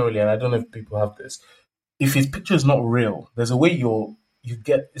sense generally, and I don't know if people have this. If his picture is not real, there's a way you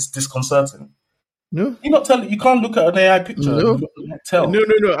get it's disconcerting. No. You can't look at an AI picture No. and tell. No.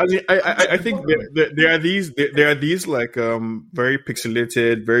 I mean, I think there are these like very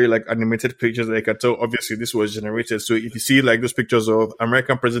pixelated, very like animated pictures that I can tell. Obviously, this was generated. So if you see like those pictures of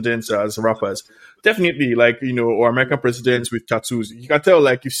American presidents as rappers, definitely like or American presidents with tattoos, you can tell.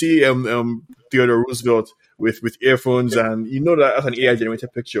 Like you see Theodore Roosevelt with earphones, and that as an AI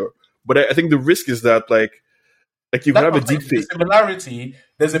generated picture. But I think the risk is that like you can That's have a what I'm deep saying. The fake. similarity,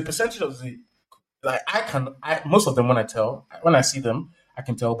 there's a percentage of the like most of them when I see them, I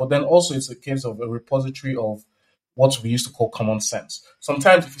can tell. But then also it's a case of a repository of what we used to call common sense.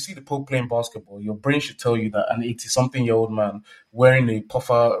 Sometimes if you see the Pope playing basketball, your brain should tell you that an 80-something-year-old man wearing a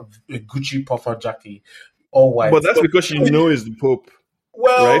Gucci puffer jacket, all white. But that's because is the Pope,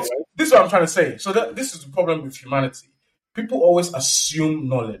 Well, right? this is what I'm trying to say. So this is the problem with humanity. People always assume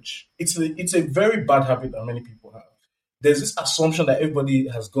knowledge. It's a very bad habit that many people have. There's this assumption that everybody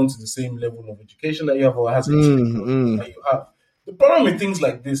has gone to the same level of education that you have or has education that you have. The problem with things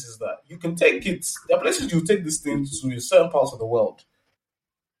like this is that you can take it. There are places you take this thing to certain parts of the world,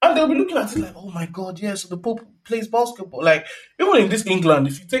 and they'll be looking at it like, "Oh my God, yeah!" So the Pope plays basketball. Like even in this England,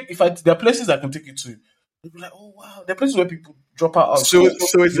 there are places I can take you to. They'll be like, "Oh wow!" There are places where people drop out of So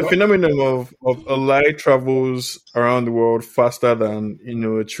school. it's a phenomenon of a lie travels around the world faster than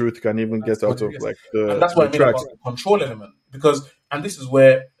truth can even get What out it of is. like And the that's what I mean tracks. about the control element. And this is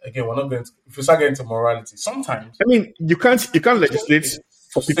where, again, we're not going to, if we start getting to morality, sometimes I mean, you can't legislate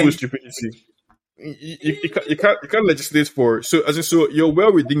for for people's safety. stupidity. You can't legislate for so you're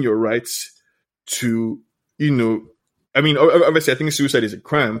well within your rights to you know. I mean, obviously, I think suicide is a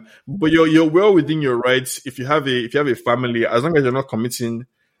crime, but you're well within your rights if you have a family, as long as you're not committing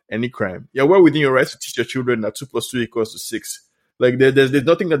any crime. You're well within your rights to teach your children that 2 + 2 = 6. Like there's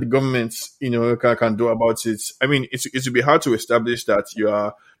nothing that the government can do about it. I mean, it would be hard to establish that you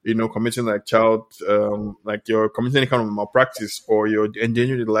are committing like you're committing any kind of malpractice or you're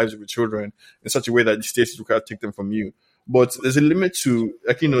endangering the lives of your children in such a way that the state is required to take them from you. But there's a limit to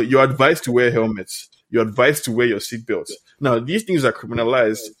you're advised to wear helmets. You're advised to wear your seatbelts. Now these things are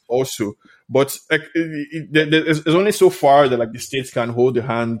criminalized also, but like there's only so far that like the states can hold the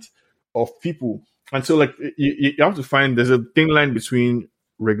hand of people. And so like you have to find there's a thin line between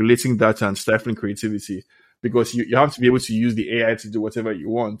regulating data and stifling creativity because you have to be able to use the AI to do whatever you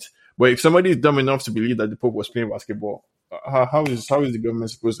want. But if somebody is dumb enough to believe that the Pope was playing basketball, how is the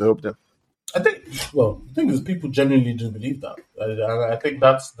government supposed to help them? The thing is, people genuinely do believe that. And I think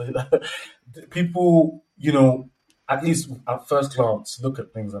that's the people, at least at first glance, look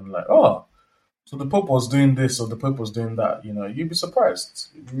at things and like, oh, so the Pope was doing this or the Pope was doing that. You'd be surprised.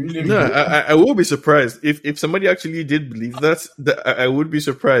 Really, No, I will be surprised if somebody actually did believe that I would be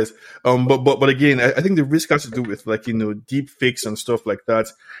surprised. But again, I think the risk has to do with like deep fakes and stuff like that,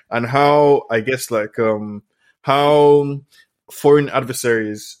 and how I guess like how foreign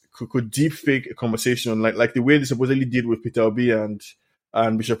adversaries could deep fake a conversation, like the way they supposedly did with Peter Obi and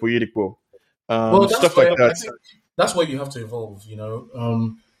Bishop Oyedepo, Well, stuff like that. I think that's where you have to evolve.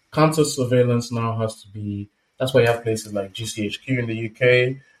 Counter surveillance now has to be. That's why you have places like GCHQ in the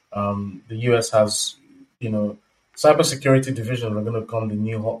UK. The US has, cybersecurity divisions are going to become the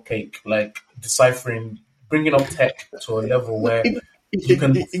new hot cake, like deciphering, bringing up tech to a level where you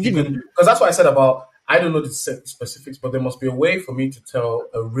can, because that's what I said about, I don't know the specifics, but there must be a way for me to tell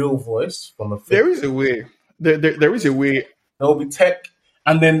a real voice from a fake. There is a way. There is a way. There will be tech,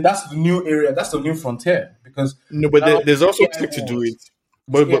 and then that's the new area, that's the new frontier. Because no, but there's also tech to do it.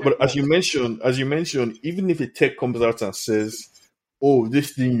 But as you mentioned, even if a tech comes out and says, "Oh,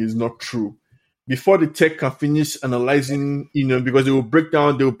 this thing is not true," before the tech can finish analyzing, because they will break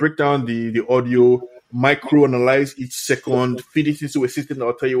down the audio, micro analyze each second, feed it into a system that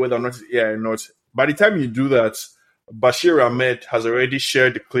will tell you whether or not it's AI or not. By the time you do that, Bashir Ahmed has already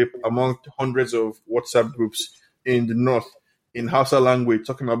shared the clip among hundreds of WhatsApp groups in the north in Hausa language,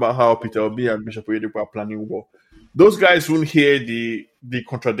 talking about how Peter Obi and Bishop Oyedepo are planning war. Those guys won't hear the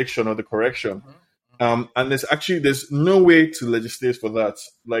contradiction or the correction. And there's no way to legislate for that.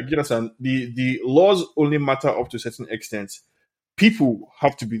 Like, you understand, the laws only matter up to a certain extent. People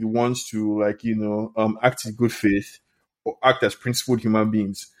have to be the ones to, act in good faith or act as principled human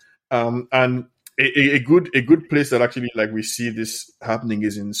beings. And a good place that actually, we see this happening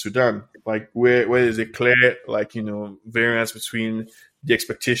is in Sudan, where there's a clear, variance between the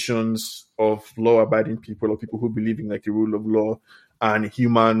expectations of law-abiding people or people who believe in the rule of law and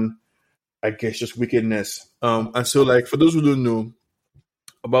human, I guess, just wickedness. And so, for those who don't know,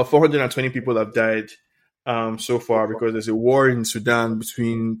 about 420 people have died so far because there's a war in Sudan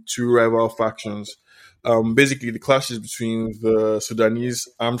between two rival factions. Basically, the clashes between the Sudanese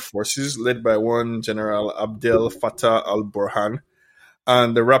armed forces, led by one General Abdel Fattah al-Burhan,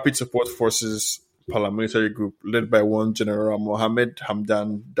 and the Rapid Support Forces paramilitary group, led by one General Mohammed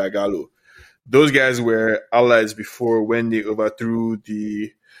Hamdan Dagalo. Those guys were allies before when they overthrew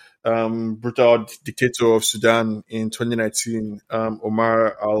the brutal dictator of Sudan in 2019,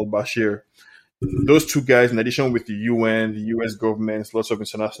 Omar al-Bashir. Those two guys, in addition with the UN, the US government, lots of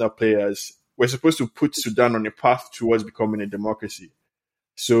international players, were supposed to put Sudan on a path towards becoming a democracy.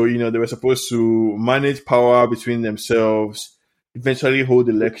 So, they were supposed to manage power between themselves, eventually hold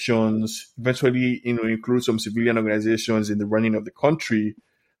elections, eventually, include some civilian organizations in the running of the country.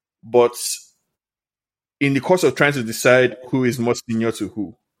 But in the course of trying to decide who is most senior to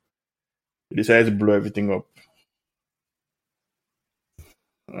who, they decided to blow everything up.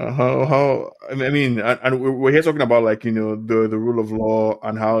 And we're here talking about the rule of law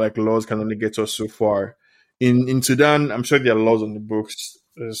and how laws can only get us so far. In Sudan, I'm sure there are laws on the books.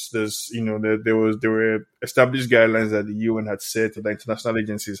 There were established guidelines that the UN had set, that the international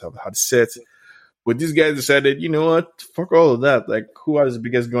agencies had set. But these guys decided, fuck all of that. Who has the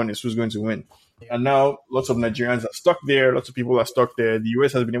biggest gun is who's going to win. And now lots of Nigerians are stuck there. Lots of people are stuck there. The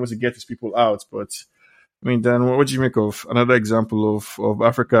US has been able to get these people out, but Dan, what do you make of another example of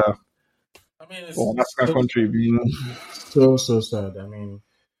Africa? It's an African country being so sad.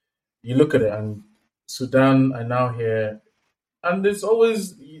 You look at it, and Sudan are now here, and there's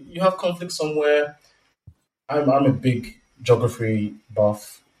always you have conflict somewhere. I'm a big geography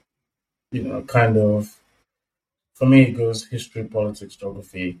buff, kind of. For me, it goes history, politics,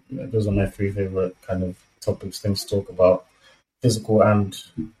 geography. Those are my three favorite kind of topics, things to talk about, physical and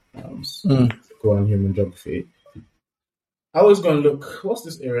human geography. I always go and look, what's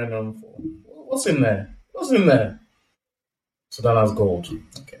this area known for? What's in there? Sudan has gold.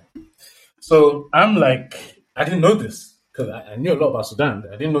 Okay. So I'm I didn't know this because I knew a lot about Sudan.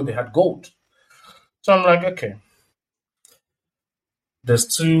 I didn't know they had gold. So I'm okay. There's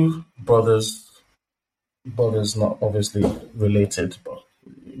two brothers not obviously related, but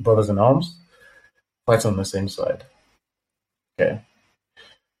brothers in arms, fight on the same side. Okay.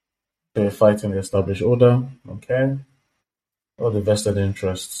 They're fighting the established order. Okay. All the vested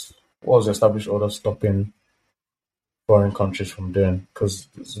interests. What was the established order stopping foreign countries from doing? Because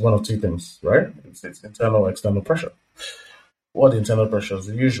it's one of two things, right? It's internal or external pressure. What are the internal pressures?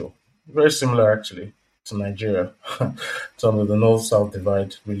 The usual. Very similar, actually, to Nigeria. Some of the north-south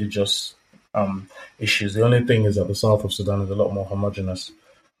divide, religious issues. The only thing is that the south of Sudan is a lot more homogenous.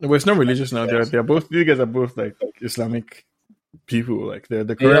 Well, it's not religious now. They're both. These guys are both Islamic people.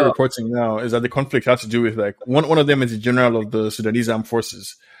 The current reporting now is that the conflict has to do with one of them is the general of the Sudanese armed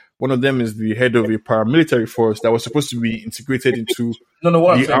forces. One of them is the head of a paramilitary force that was supposed to be integrated into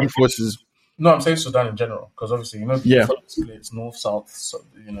the armed forces. No, I'm saying Sudan in general, because obviously, Yeah. the splits north, south, so,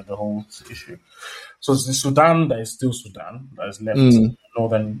 the whole issue. So it's the Sudan that is still Sudan, that is left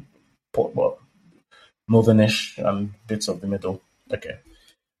northern, well, northernish and bits of the middle. Okay.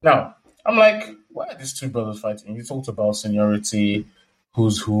 Now, I'm like, why are these two brothers fighting? You talked about seniority,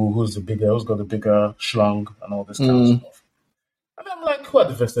 who's who, who's got the bigger schlong, and all this kind of stuff. And I'm like, who are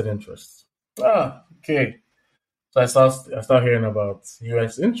the vested interests? Okay. So I start hearing about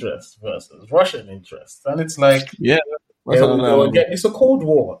U.S. interests versus Russian interests, and it's like, it's a Cold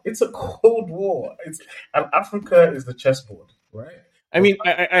War. It's a Cold War. And Africa is the chessboard, right? I mean,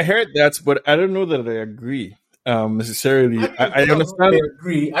 I heard that, but I don't know that I agree necessarily. I understand. I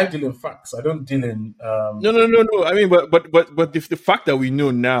agree. I deal in facts. I don't deal in. No. I mean, but the fact that we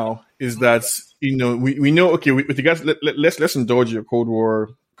know now is that we know. Okay, with regards, let's indulge your Cold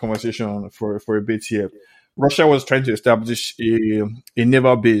War conversation for a bit here. Russia was trying to establish a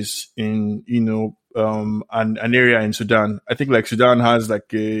naval base in an area in Sudan. I think like Sudan has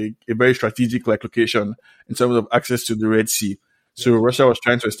like a very strategic like location in terms of access to the Red Sea. So Russia was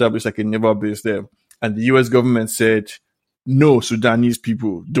trying to establish like a naval base there, and the U.S. government said, "No, Sudanese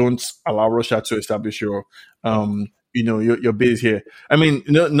people, don't allow Russia to establish your your base here." I mean,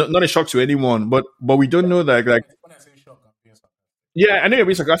 not a shock to anyone, but we don't know that like. When I say shock, I'm being sarcastic. Yeah, I know you're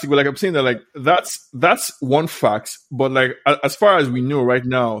being sarcastic, but like I'm saying that like that's one fact. But like as far as we know right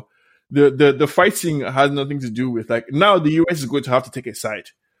now, the fighting has nothing to do with like now the US is going to have to take a side,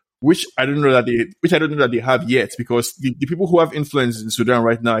 which I don't know that they have yet, because the people who have influence in Sudan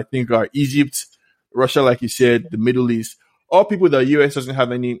right now I think are Egypt, Russia, like you said, the Middle East, all people that US doesn't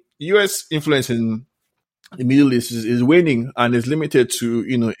have any. US influence in the Middle East is waning and is limited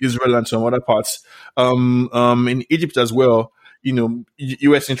to Israel and some other parts. In Egypt as well,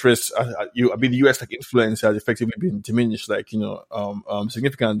 U.S. interests. The U.S. like influence has effectively been diminished, like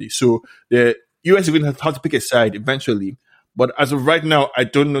significantly. So the U.S. is going to have to pick a side eventually. But as of right now, I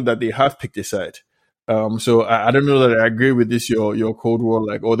don't know that they have picked a side. So I don't know that I agree with this your Cold War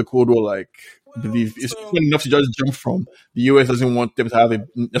or the Cold War belief. It's not enough to just jump from the US doesn't want them to have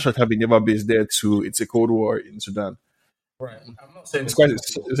a naval base there to it's a Cold War in Sudan. Right. I'm not saying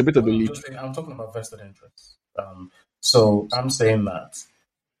it's a bit of a leap. I'm talking about vested interests. So I'm saying that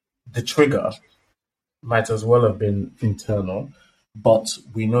the trigger might as well have been internal, but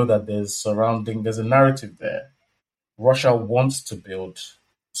we know that there's a narrative there. Russia wants to build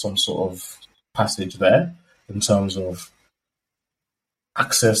some sort of passage there in terms of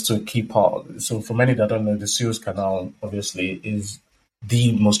access to a key part. So for many that don't know, the Suez Canal obviously is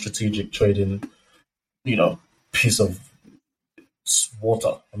the most strategic trading, piece of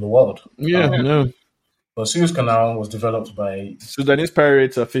water in the world. But Suez Canal was developed by Sudanese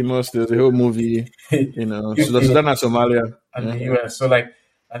pirates are famous. There's a whole movie, Sudan and Somalia, and the US. So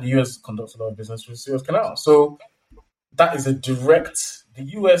and the US conducts a lot of business with Suez Canal. So that is the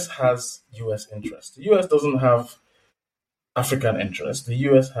US has US interest. The US doesn't have African interest. The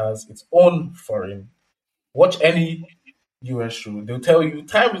US has its own foreign. Watch any US show. They'll tell you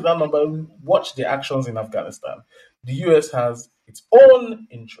time is that number. Watch the actions in Afghanistan. The US has its own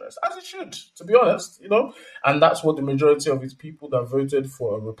interest, as it should, to be honest, and that's what the majority of its people that voted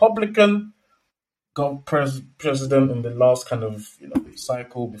for a Republican president in the last kind of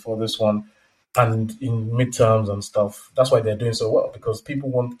cycle before this one, and in midterms and stuff. That's why they're doing so well, because people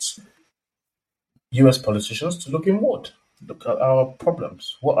want US politicians to look inward. Look at our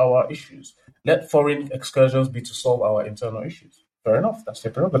problems. What are our issues? Let foreign excursions be to solve our internal issues. Fair enough. That's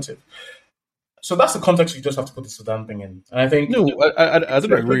their prerogative. So that's the context you just have to put the Sudan thing in. And I think I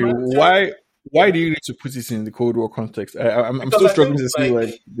don't agree. Why do you need to put this in the Cold War context? I'm still struggling to see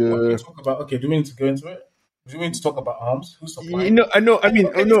talk about. Okay, do we need to go into it? Do we need to talk about arms? Who's supplying? I know. I mean,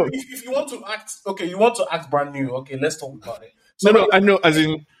 okay, no. If you want to act, you want to act brand new. Okay, let's talk about it. I know. As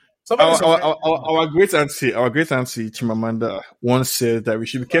in. Our great auntie Chimamanda once said that we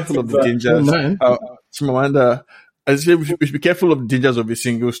should be careful of the dangers. Chimamanda, I said we should be careful of the dangers of a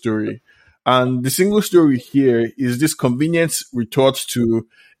single story, and the single story here is this convenient retort to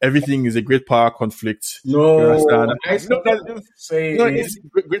everything is a great power conflict. It's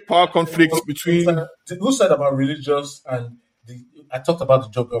great power conflict between. Who said about religious and I talked about the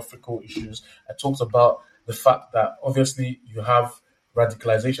geographical issues. I talked about the fact that obviously you have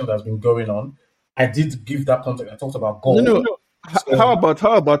radicalization that's been going on. I did give that context. I talked about gold. No. So, how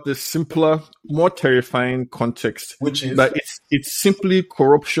about the simpler, more terrifying context, which is that it's simply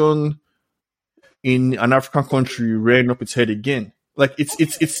corruption in an African country rearing up its head again. Like it's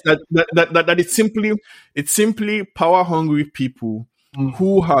simply power hungry people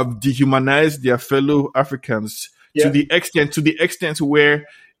who have dehumanized their fellow Africans to the extent where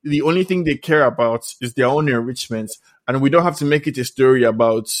the only thing they care about is their own enrichment. And we don't have to make it a story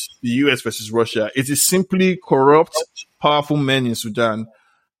about the US versus Russia. It is simply corrupt, powerful men in Sudan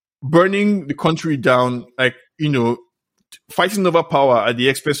burning the country down, like, fighting over power at the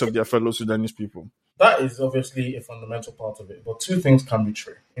expense of their fellow Sudanese people. That is obviously a fundamental part of it, but two things can be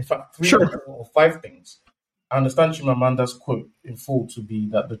true. In fact, three Sure. or five things. I understand Chimamanda's quote in full to be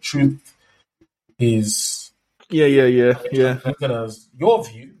that the truth is presented as your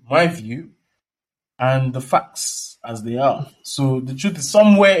view, my view, and the facts as they are. So the truth is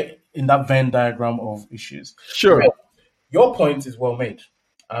somewhere in that Venn diagram of issues. Sure. Your point is well made,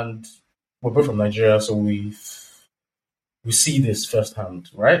 and we're both from Nigeria, so we see this firsthand,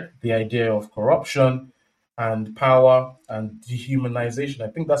 right? The idea of corruption and power and dehumanization. I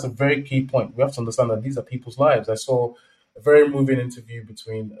think that's a very key point. We have to understand that these are people's lives. I saw a very moving interview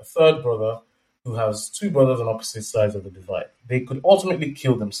between a third brother who has two brothers on opposite sides of the divide. They could ultimately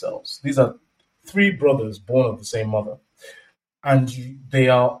kill themselves. These are three brothers born of the same mother. And they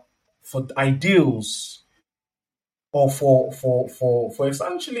are for ideals or for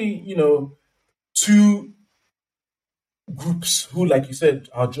essentially, two groups who, like you said,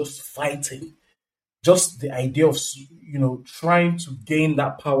 are just fighting. Just the idea of, trying to gain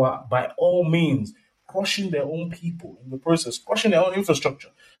that power by all means, crushing their own people in the process, crushing their own infrastructure.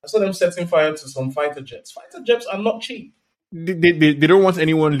 I saw them setting fire to some fighter jets. Fighter jets are not cheap. They don't want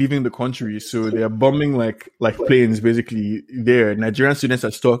anyone leaving the country, so they are bombing like planes basically there. Nigerian students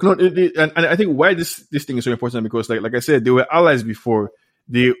are stuck. No, and I think why this thing is so important because like I said, they were allies before.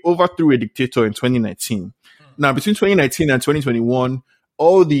 They overthrew a dictator in 2019. Now between 2019 and 2021,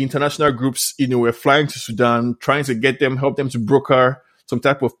 all the international groups, were flying to Sudan, trying to help them to broker some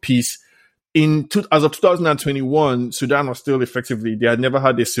type of peace. As of 2021, Sudan was still effectively, they had never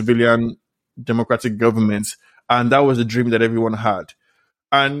had a civilian democratic government. And that was a dream that everyone had.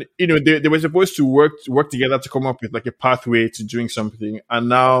 And, they were supposed to work together to come up with like a pathway to doing something. And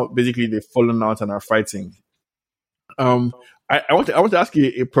now basically they've fallen out and are fighting. I want to ask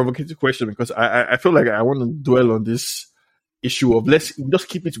you a provocative question because I feel like I want to dwell on this issue of let's just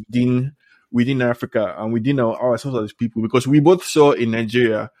keep it within Africa and within ourselves as people, because we both saw in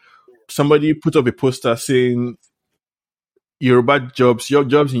Nigeria, somebody put up a poster saying your jobs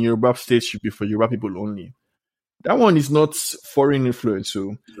in Yoruba states should be for Yoruba people only. That one is not foreign influence.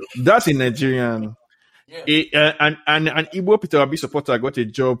 So that's a Nigerian. Yeah. An Igbo Peter Obi supporter got a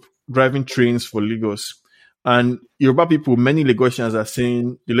job driving trains for Lagos. And Yoruba people, many Lagosians are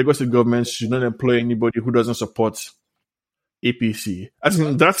saying the Lagos government should not employ anybody who doesn't support APC. I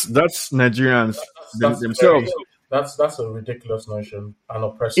think that's Nigerians themselves. That's a ridiculous notion and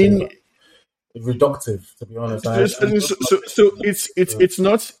oppressive. Reductive, to be honest. So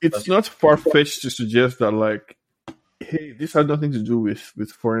it's not far fetched to suggest that like, hey, this has nothing to do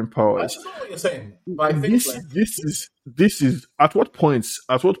with foreign powers. I know what you're saying, but I think this is at what points,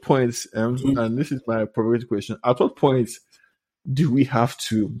 and this is my provocative question. At what point do we have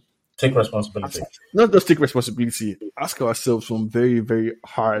to take responsibility? Not just take responsibility. Ask ourselves some very, very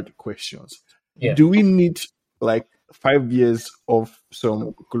hard questions. Yeah. Do we need like 5 years of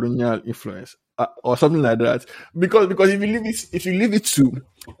some colonial influence or something like that? Because if you leave it to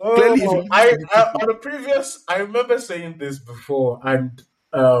clearly, on the previous, I remember saying this before, and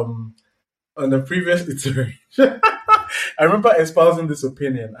on the previous iteration, I remember espousing this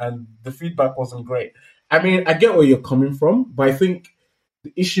opinion, and the feedback wasn't great. I mean, I get where you're coming from, but I think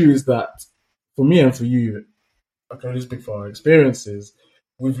the issue is that for me and for you, I can only speak for our experiences.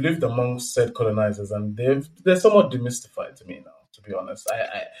 We've lived amongst said colonizers, and they're somewhat demystified to me now. To be honest,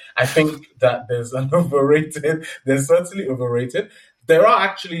 I think that they're certainly overrated. There are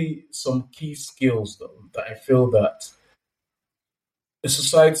actually some key skills, though, that I feel that a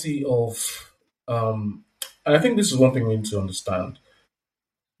society of, and I think this is one thing we need to understand.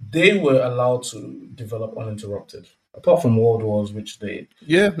 They were allowed to develop uninterrupted, apart from world wars, which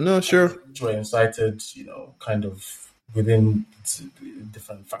were incited, kind of within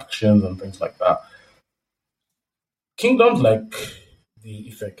different factions and things like that. Kingdoms like the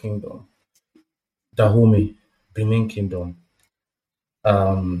Ife Kingdom, Dahomey, Benin Kingdom,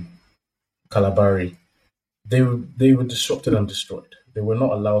 Kalabari, they were disrupted and destroyed. They were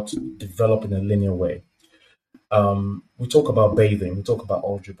not allowed to develop in a linear way. We talk about bathing, we talk about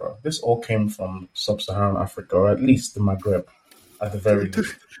algebra. This all came from sub-Saharan Africa, or at least the Maghreb, at the very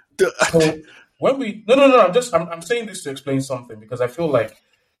least. So when I'm saying this to explain something, because I feel like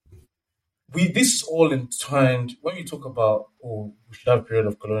this is all entwined. When you talk about, we should have a period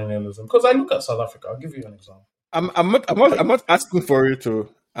of colonialism, because I look at South Africa. I'll give you an example. I'm not asking for you to.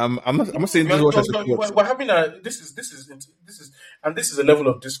 I'm not saying this is what I support. We're having this is a level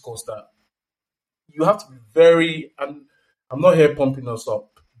of discourse that you have to be very. I'm not here pumping us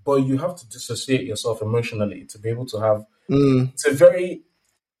up, but you have to dissociate yourself emotionally to be able to have. It's a very.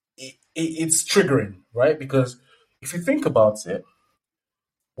 It's triggering, right? Because if you think about it,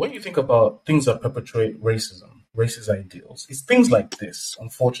 when you think about things that perpetuate racism, racist ideals, it's things like this.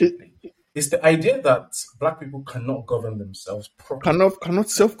 Unfortunately, it's the idea that Black people cannot govern themselves properly, Cannot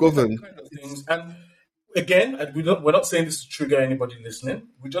self-govern. kind of things. And again, we're not saying this to trigger anybody listening.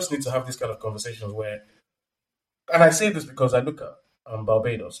 We just need to have these kind of conversations where, and I say this because I look at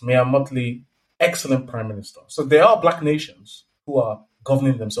Barbados, Mayor Motley, excellent prime minister. So there are Black nations who are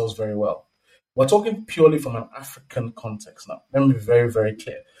governing themselves very well. We're talking purely from an African context now. Let me be very, very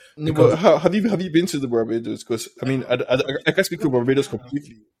clear. But have you been to the Barbados? Because I mean, I can't speak for Barbados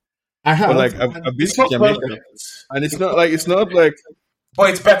completely. I have, but like I've been to Jamaica, and it's not like. But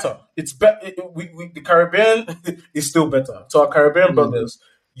it's better. It's better. The Caribbean is still better. So our Caribbean brothers,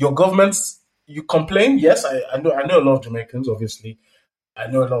 your governments, you complain. Yes, I know a lot of Jamaicans. Obviously, I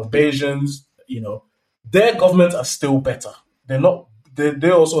know a lot of Bajans. Their governments are still better. They're not.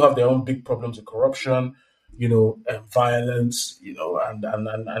 They also have their own big problems with corruption, and violence,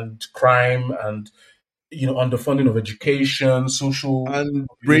 and crime, and underfunding of education, social and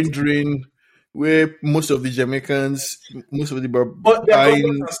brain drain, where most of the Jamaicans, most of the but their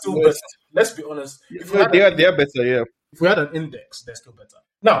governments are still better. Let's be honest. They are better. Yeah. If we had an index, they're still better.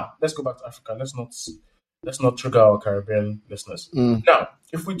 Now let's go back to Africa. Let's not trigger our Caribbean listeners. Now,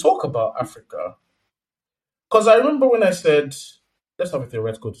 if we talk about Africa, because I remember when I said, let's have a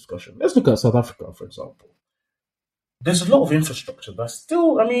theoretical discussion. Let's look at South Africa, for example. There's a lot of infrastructure that's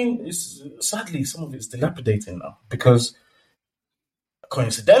still, sadly, some of it's dilapidating now because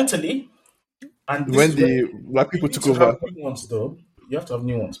coincidentally, and when the Black people took over, you have to have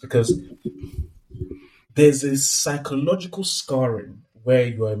nuance because there's a psychological scarring where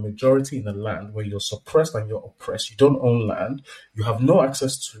you are a majority in a land where you're suppressed and you're oppressed. You don't own land. You have no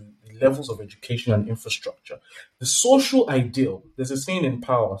access to the levels of education and infrastructure. The social ideal, there's a scene in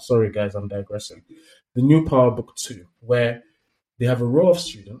Power. Sorry, guys, I'm digressing. The new Power Book 2, where they have a row of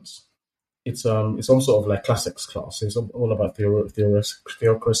students. It's some sort of like classics class. It's all about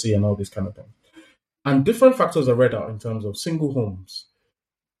theocracy and all these kind of things. And different factors are read out in terms of single homes,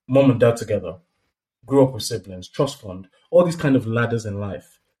 mom and dad together, grew up with siblings, trust fund, all these kind of ladders in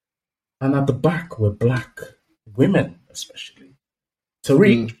life. And at the back were Black women, especially.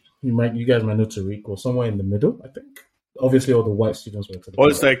 Tariq, you guys might know Tariq, or somewhere in the middle, I think. Obviously, all the white students were to the or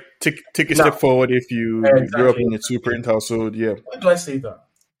it's like take a step forward if you grew up in a two-parent household. Yeah. Why do I say that?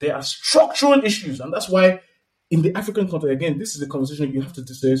 There are structural issues, and that's why in the African context, again, this is a conversation you have to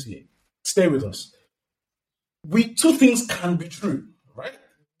dissociate. Stay with us. Two things can be true, right?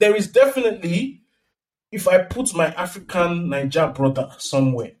 There is definitely, if I put my African Niger brother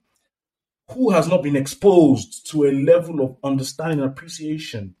somewhere who has not been exposed to a level of understanding and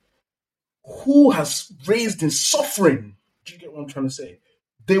appreciation, who has raised in suffering, do you get what I'm trying to say?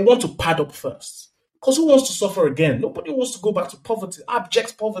 They want to pad up first. Because who wants to suffer again? Nobody wants to go back to poverty,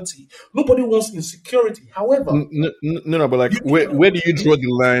 abject poverty. Nobody wants insecurity. However... No, but like, where do you draw the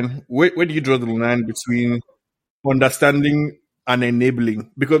line? Where do you draw the line between understanding and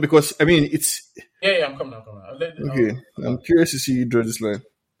enabling? Because I mean, it's... Yeah, I'm coming out. Okay, I'm curious to see you draw this line.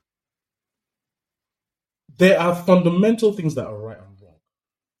 There are fundamental things that are right and wrong.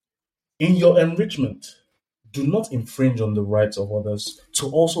 In your enrichment, do not infringe on the rights of others to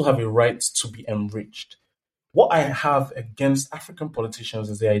also have a right to be enriched. What I have against African politicians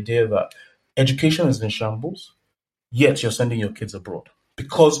is the idea that education is in shambles, yet you're sending your kids abroad.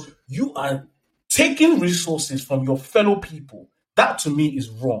 Because you are taking resources from your fellow people. That to me is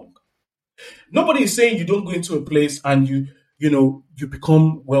wrong. Nobody is saying you don't go into a place and you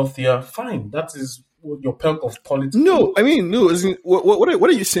become wealthier. Fine, that is your perk of politics. No, I mean, no. What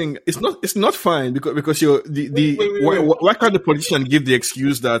are you saying? It's not fine because you're why can't the politician give the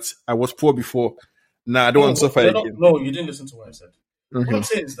excuse that I was poor before? Nah, I don't want to suffer again. No, you didn't listen to what I said. What I'm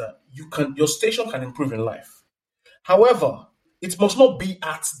saying is that your station can improve in life. However, it must not be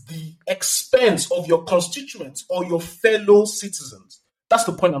at the expense of your constituents or your fellow citizens. That's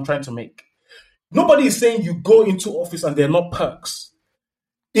the point I'm trying to make. Nobody is saying you go into office and there are not perks.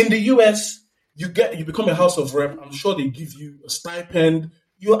 In the US, you become a House of Rep. I'm sure they give you a stipend.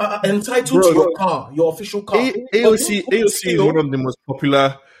 You are entitled to your car, your official car. AOC is one of the most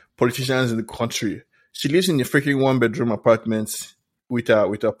popular politicians in the country. She lives in a freaking 1-bedroom apartment with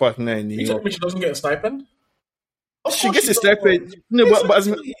her partner in New York. You told me she doesn't get a stipend? She gets a stipend.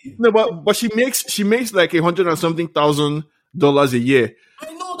 But she makes like $100,000 and something a year.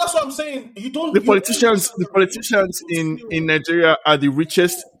 I know. that's what I'm saying. You don't. The politicians in Nigeria are the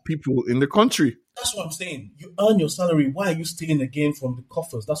richest people in the country. That's what I'm saying. You earn your salary. Why are you stealing again from the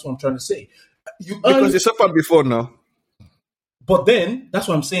coffers? That's what I'm trying to say. Because they suffered before now. But then, that's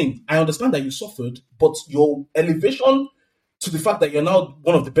what I'm saying. I understand that you suffered, but your elevation to the fact that you're now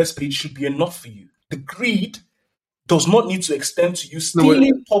one of the best paid should be enough for you. The greed does not need to extend to you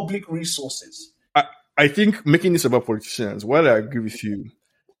stealing public resources. I think making this about politicians, while I agree with you,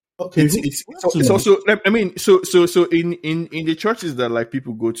 okay, it's also. I mean, so in the churches that like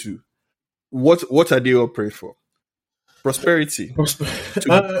people go to, what are they all praying for? Prosperity.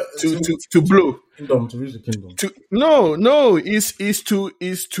 To blow. Kingdom, to reach the kingdom. No, is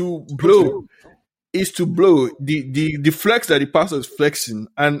to blow. Is to blow the flex that the pastor is flexing,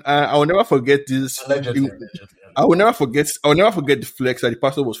 and I will never forget this. Allegedly. I will never forget the flex that the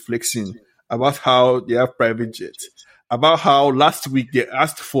pastor was flexing about how they have private jets, about how last week they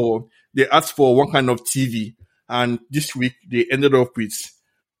asked for one kind of TV, and this week they ended up with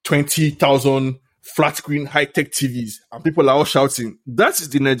 20,000 flat screen high tech TVs, and people are all shouting. That is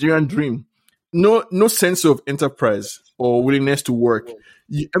the Nigerian dream. No sense of enterprise or willingness to work.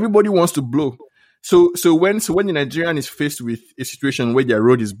 Everybody wants to blow. So when the Nigerian is faced with a situation where their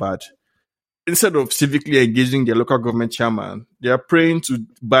road is bad, instead of civically engaging their local government chairman, they are praying to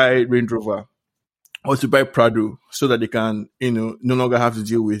buy Range Rover or to buy Prado so that they can, no longer have to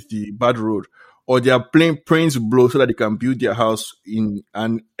deal with the bad road. Or they are praying to blow so that they can build their house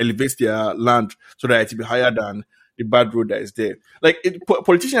and elevate their land so that it will be higher than the bad road that is there. Like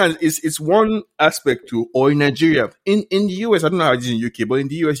politicians it's one aspect to, or in Nigeria. In the US, I don't know how it is in the UK, but in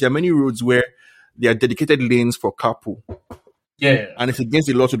the US there are many roads where there are dedicated lanes for carpool. Yeah. And it's against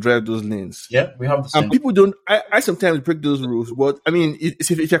the law to drive those lanes. Yeah, we have the same. And people don't, I sometimes break those rules, but I mean,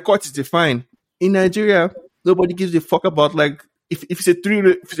 if you're caught, it's a fine. In Nigeria, nobody gives a fuck about like, if it's a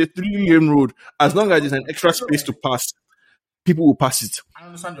three-lane road, as long as there's an extra space to pass, people will pass it. I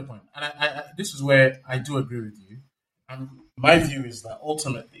understand your point. And I this is where I do agree with you. And my view is that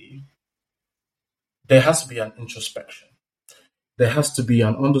ultimately, there has to be an introspection. There has to be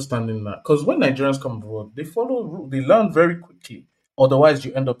an understanding that, because when Nigerians come abroad, they learn very quickly. Otherwise,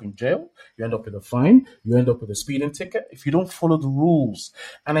 you end up in jail, you end up with a fine, you end up with a speeding ticket if you don't follow the rules.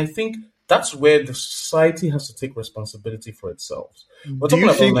 And I think that's where the society has to take responsibility for itself. We're talking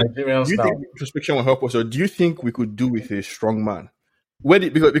about Nigerians now. Do you think introspection will help us, or do you think we could do with a strong man?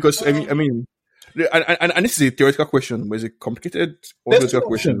 Because I mean, and this is a theoretical question, but it's a complicated theoretical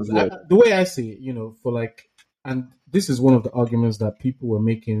question as well. The way I see it, for like. And this is one of the arguments that people were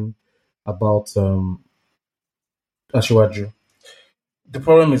making about Asiwaju. The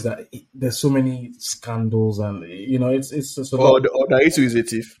problem is that there's so many scandals, and it's just the issue is a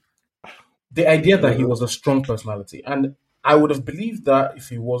thief. The idea that he was a strong personality, and I would have believed that if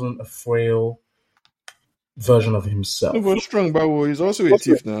he wasn't a frail version of himself. No, but strong, but he's also a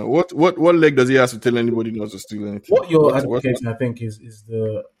thief now. What leg does he have to tell anybody not to steal anything? What you're advocating, I think, is his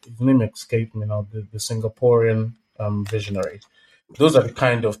name escaped me now, the Singaporean visionary. Those are the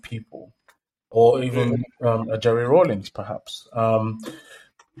kind of people, or even a Jerry Rawlings, perhaps,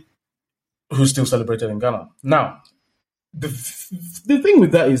 who's still celebrated in Ghana. Now, the thing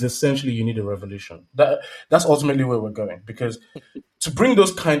with that is essentially you need a revolution. That's ultimately where we're going, because to bring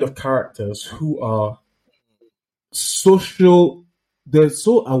those kind of characters who are social, they're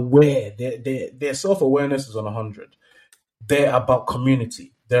so aware, their self-awareness is on 100. They're about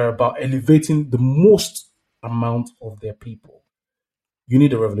community. They're about elevating the most amount of their people. You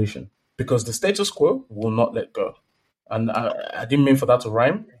need a revolution, because the status quo will not let go. And I didn't mean for that to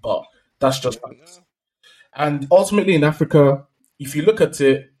rhyme, but that's just facts. And ultimately in Africa, if you look at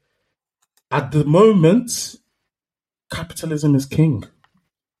it, at the moment, capitalism is king.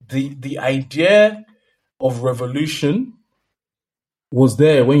 The idea of revolution was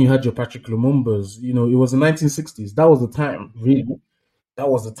there when you had your Patrick Lumumbas. It was the 1960s. That was the time, really. That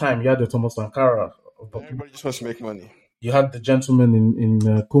was the time. You had the Thomas Sankara. Everybody just wants to make money. You had the gentleman in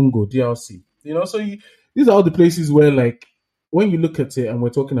Congo, DRC. So these are all the places where, like, when you look at it, and we're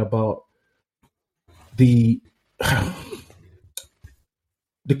talking about the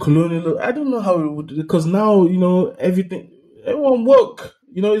colonial, I don't know how it would, because now, everyone woke.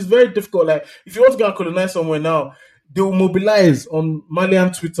 It's very difficult. Like, if you want to go and colonize somewhere now, they will mobilize on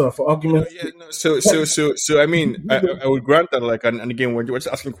Malian Twitter for arguments. So I mean, I would grant that, like, and again, we're just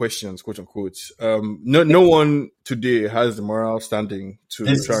asking questions, quote unquote. No one today has the moral standing to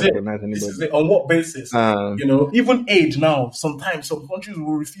try and colonize anybody. On what basis? Even aid now. Sometimes some countries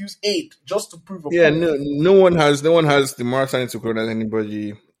will refuse aid just to prove a point. No one has the moral standing to colonize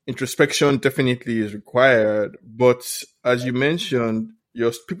anybody. Introspection definitely is required, but as you mentioned,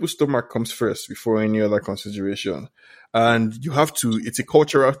 your people's stomach comes first before any other consideration. And you have to, it's a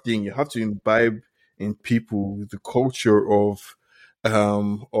cultural thing. You have to imbibe in people the culture of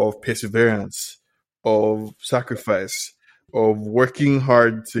perseverance, of sacrifice, of working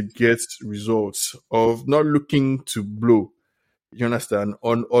hard to get results, of not looking to blow. You understand?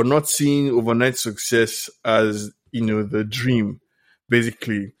 Or not seeing overnight success as, the dream,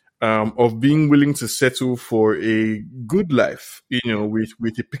 basically. Of being willing to settle for a good life,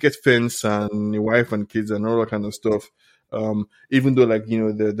 with a picket fence and a wife and kids and all that kind of stuff. Even though like,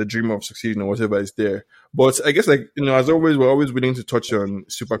 the dream of succeeding or whatever is there. But I guess like, as always, we're always willing to touch on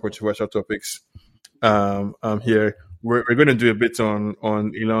super controversial topics. Here. We're going to do a bit on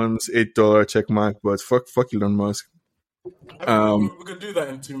Elon's $8 check mark, but fuck Elon Musk. We could do that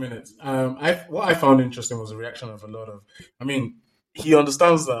in 2 minutes. What I found interesting was the reaction of a lot of. I mean, he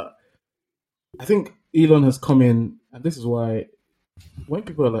understands that. I think Elon has come in, and this is why when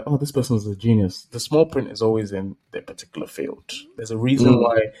people are like, "Oh, this person is a genius," the small print is always in their particular field. There's a reason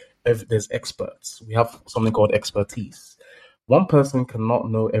why there's experts. We have something called expertise. One person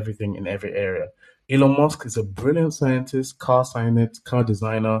cannot know everything in every area. Elon Musk is a brilliant scientist, car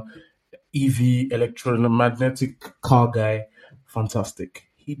designer, EV, electromagnetic car guy. Fantastic.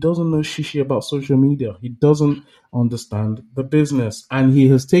 He doesn't know shishi about social media. He doesn't understand the business. And he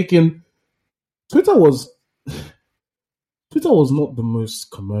has taken... Twitter was not the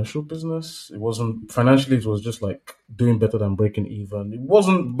most commercial business. It wasn't... Financially, it was just like doing better than breaking even. It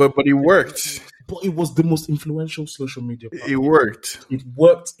wasn't... But it worked. But it was the most influential social media platform. It worked. It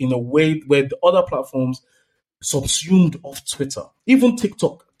worked in a way where the other platforms subsumed off Twitter. Even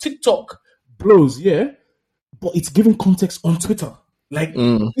TikTok. TikTok blows, yeah, but it's giving context on Twitter. Like,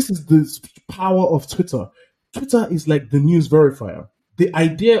 this is the power of Twitter. Twitter is like the news verifier. The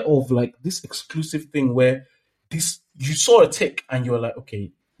idea of like this exclusive thing where you saw a tick and you're like,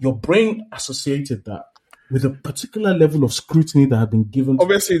 okay, your brain associated that with a particular level of scrutiny that had been given.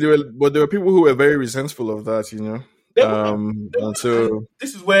 Obviously, there were people who were very resentful of that, And so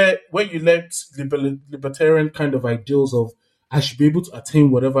this is where you let libertarian kind of ideals of I should be able to attain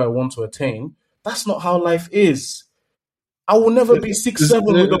whatever I want to attain. That's not how life is. I will never be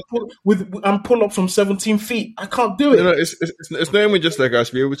 6'7" and pull up from 17 feet. I can't do it. No, it's not even just like I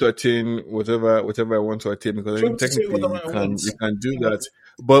should be able to attain whatever I want to attain, because I think technically you can do that.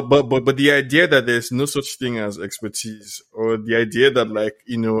 But the idea that there's no such thing as expertise, or the idea that like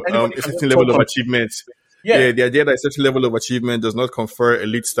a certain level of achievement. Yeah, the idea that a certain level of achievement does not confer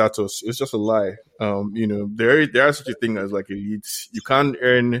elite status is just a lie. There are such a thing as like elite. You can't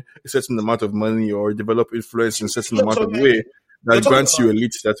earn a certain amount of money or develop influence in a certain amount of way that grants you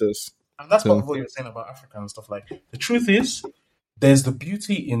elite status. And that's part of what you're saying about Africa and stuff like. The truth is, there's the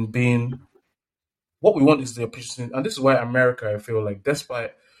beauty in being. What we want is the opportunity, and this is why America, I feel like,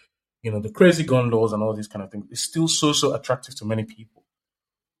 despite the crazy gun laws and all these kind of things, is still so attractive to many people.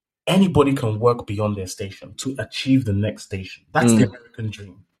 Anybody can work beyond their station to achieve the next station. That's the American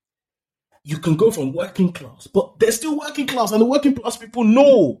dream. You can go from working class, but there's still working class, and the working class people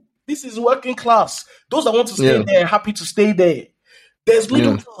know this is working class. Those that want to stay there are happy to stay there. There's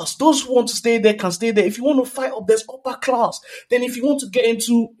middle class. Those who want to stay there can stay there. If you want to fight up, there's upper class. Then if you want to get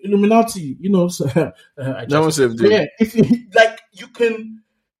into Illuminati, you can.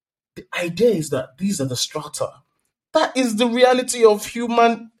 The idea is that these are the strata. That is the reality of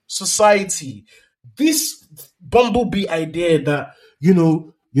human society. This bumblebee idea that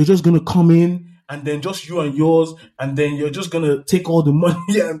you're just gonna come in and then just you and yours, and then you're just gonna take all the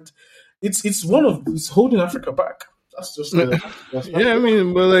money, and it's holding Africa back. That's just I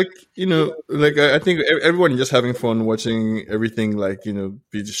mean, but I think everyone is just having fun watching everything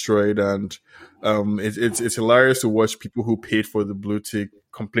be destroyed, and it's hilarious to watch people who paid for the blue tick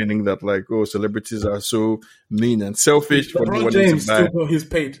complaining that celebrities are so mean and selfish for LeBron James still got his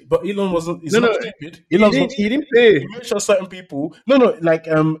paid, but Elon wasn't. Stupid. He didn't pay. He made sure certain people. Elon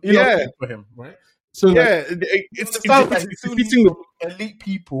paid for him, right? So it's defeating the elite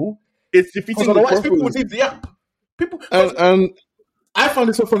people. It's defeating the purpose. People would leave the app. And I found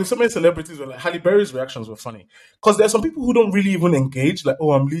it so funny. So many celebrities were like, Halle Berry's reactions were funny because there's some people who don't really even engage. Like,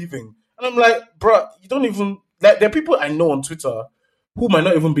 oh, I'm leaving, and I'm like, bro, you don't even like. There are people I know on Twitter who might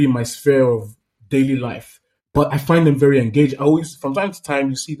not even be in my sphere of daily life, but I find them very engaged. I always, from time to time,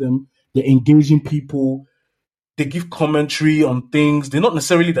 you see them. They're engaging people. They give commentary on things. They're not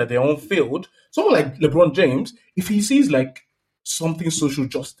necessarily that their own field. Someone like LeBron James, if he sees like something social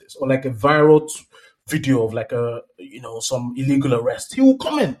justice or like a viral video of like some illegal arrest, he will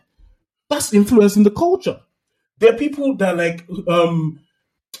comment. That's influencing the culture. There are people that like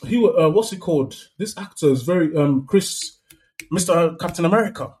what's it called? This actor is very Chris Mr. Captain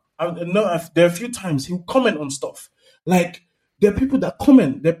America. I know there are a few times he'll comment on stuff. Like, there are people that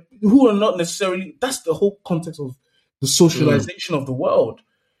comment who are not necessarily. That's the whole context of the socialization of the world.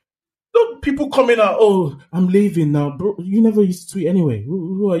 Don't people coming out, oh, I'm leaving now, bro. You never used to tweet anyway.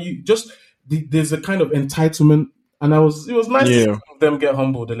 Who are you? Just there's a kind of entitlement, and it was nice to see Yeah. some of them get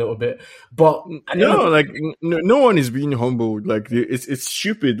humbled a little bit. But at the end of No, the like no one is being humbled. Like it's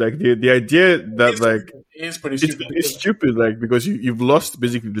stupid. Like the idea that like it is pretty stupid. it's stupid. Like because you've lost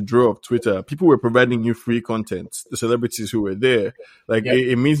basically the draw of Twitter. People were providing you free content. The celebrities who were there, like Yeah.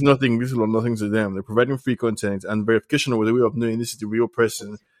 it means nothing, little or nothing to them. They're providing free content, and verification was a way of knowing this is the real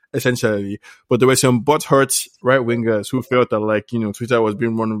person. Essentially, but there were some butthurt right wingers who felt that like Twitter was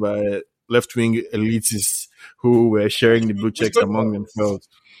being run by left wing elitists who were sharing the blue We checks spoke among about this. themselves.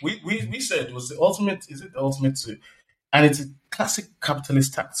 We said it was the ultimate. Is it the ultimate to? And it's a classic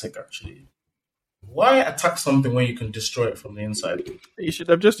capitalist tactic, actually. Why attack something when you can destroy it from the inside? You should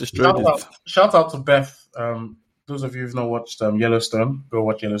have just destroyed it. Shout out to Beth. Those of you who've not watched Yellowstone, go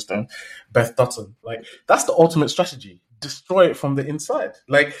watch Yellowstone. Beth Dutton. Like, that's the ultimate strategy. Destroy it from the inside.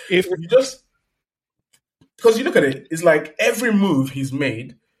 Like, if you just, because you look at it, it's like every move he's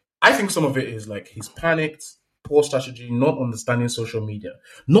made, I think some of it is like he's panicked, poor strategy, not understanding social media.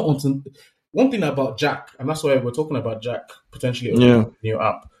 One thing about Jack, and that's why we're talking about Jack potentially opening a new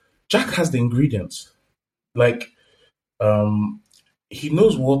app. Jack has the ingredients. Like, he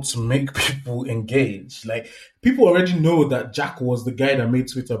knows what to make people engage. Like, people already know that Jack was the guy that made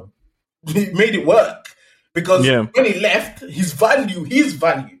Twitter. He made it work. Because when he left, his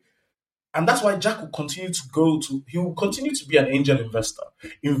value. And that's why Jack will continue to be an angel investor,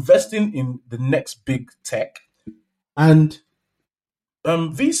 investing in the next big tech. And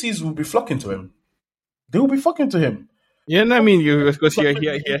VCs will be flocking to him. They will be flocking to him. Yeah, no, I mean, because he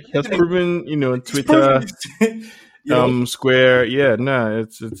has proven, Twitter, Square. Yeah, no,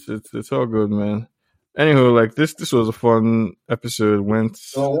 it's all good, man. Anywho, like this was a fun episode.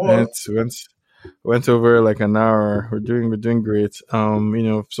 Went over like an hour. We're doing great.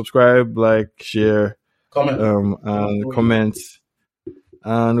 Subscribe, like, share, and comment,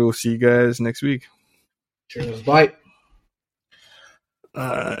 and we'll see you guys next week. Cheers, bye.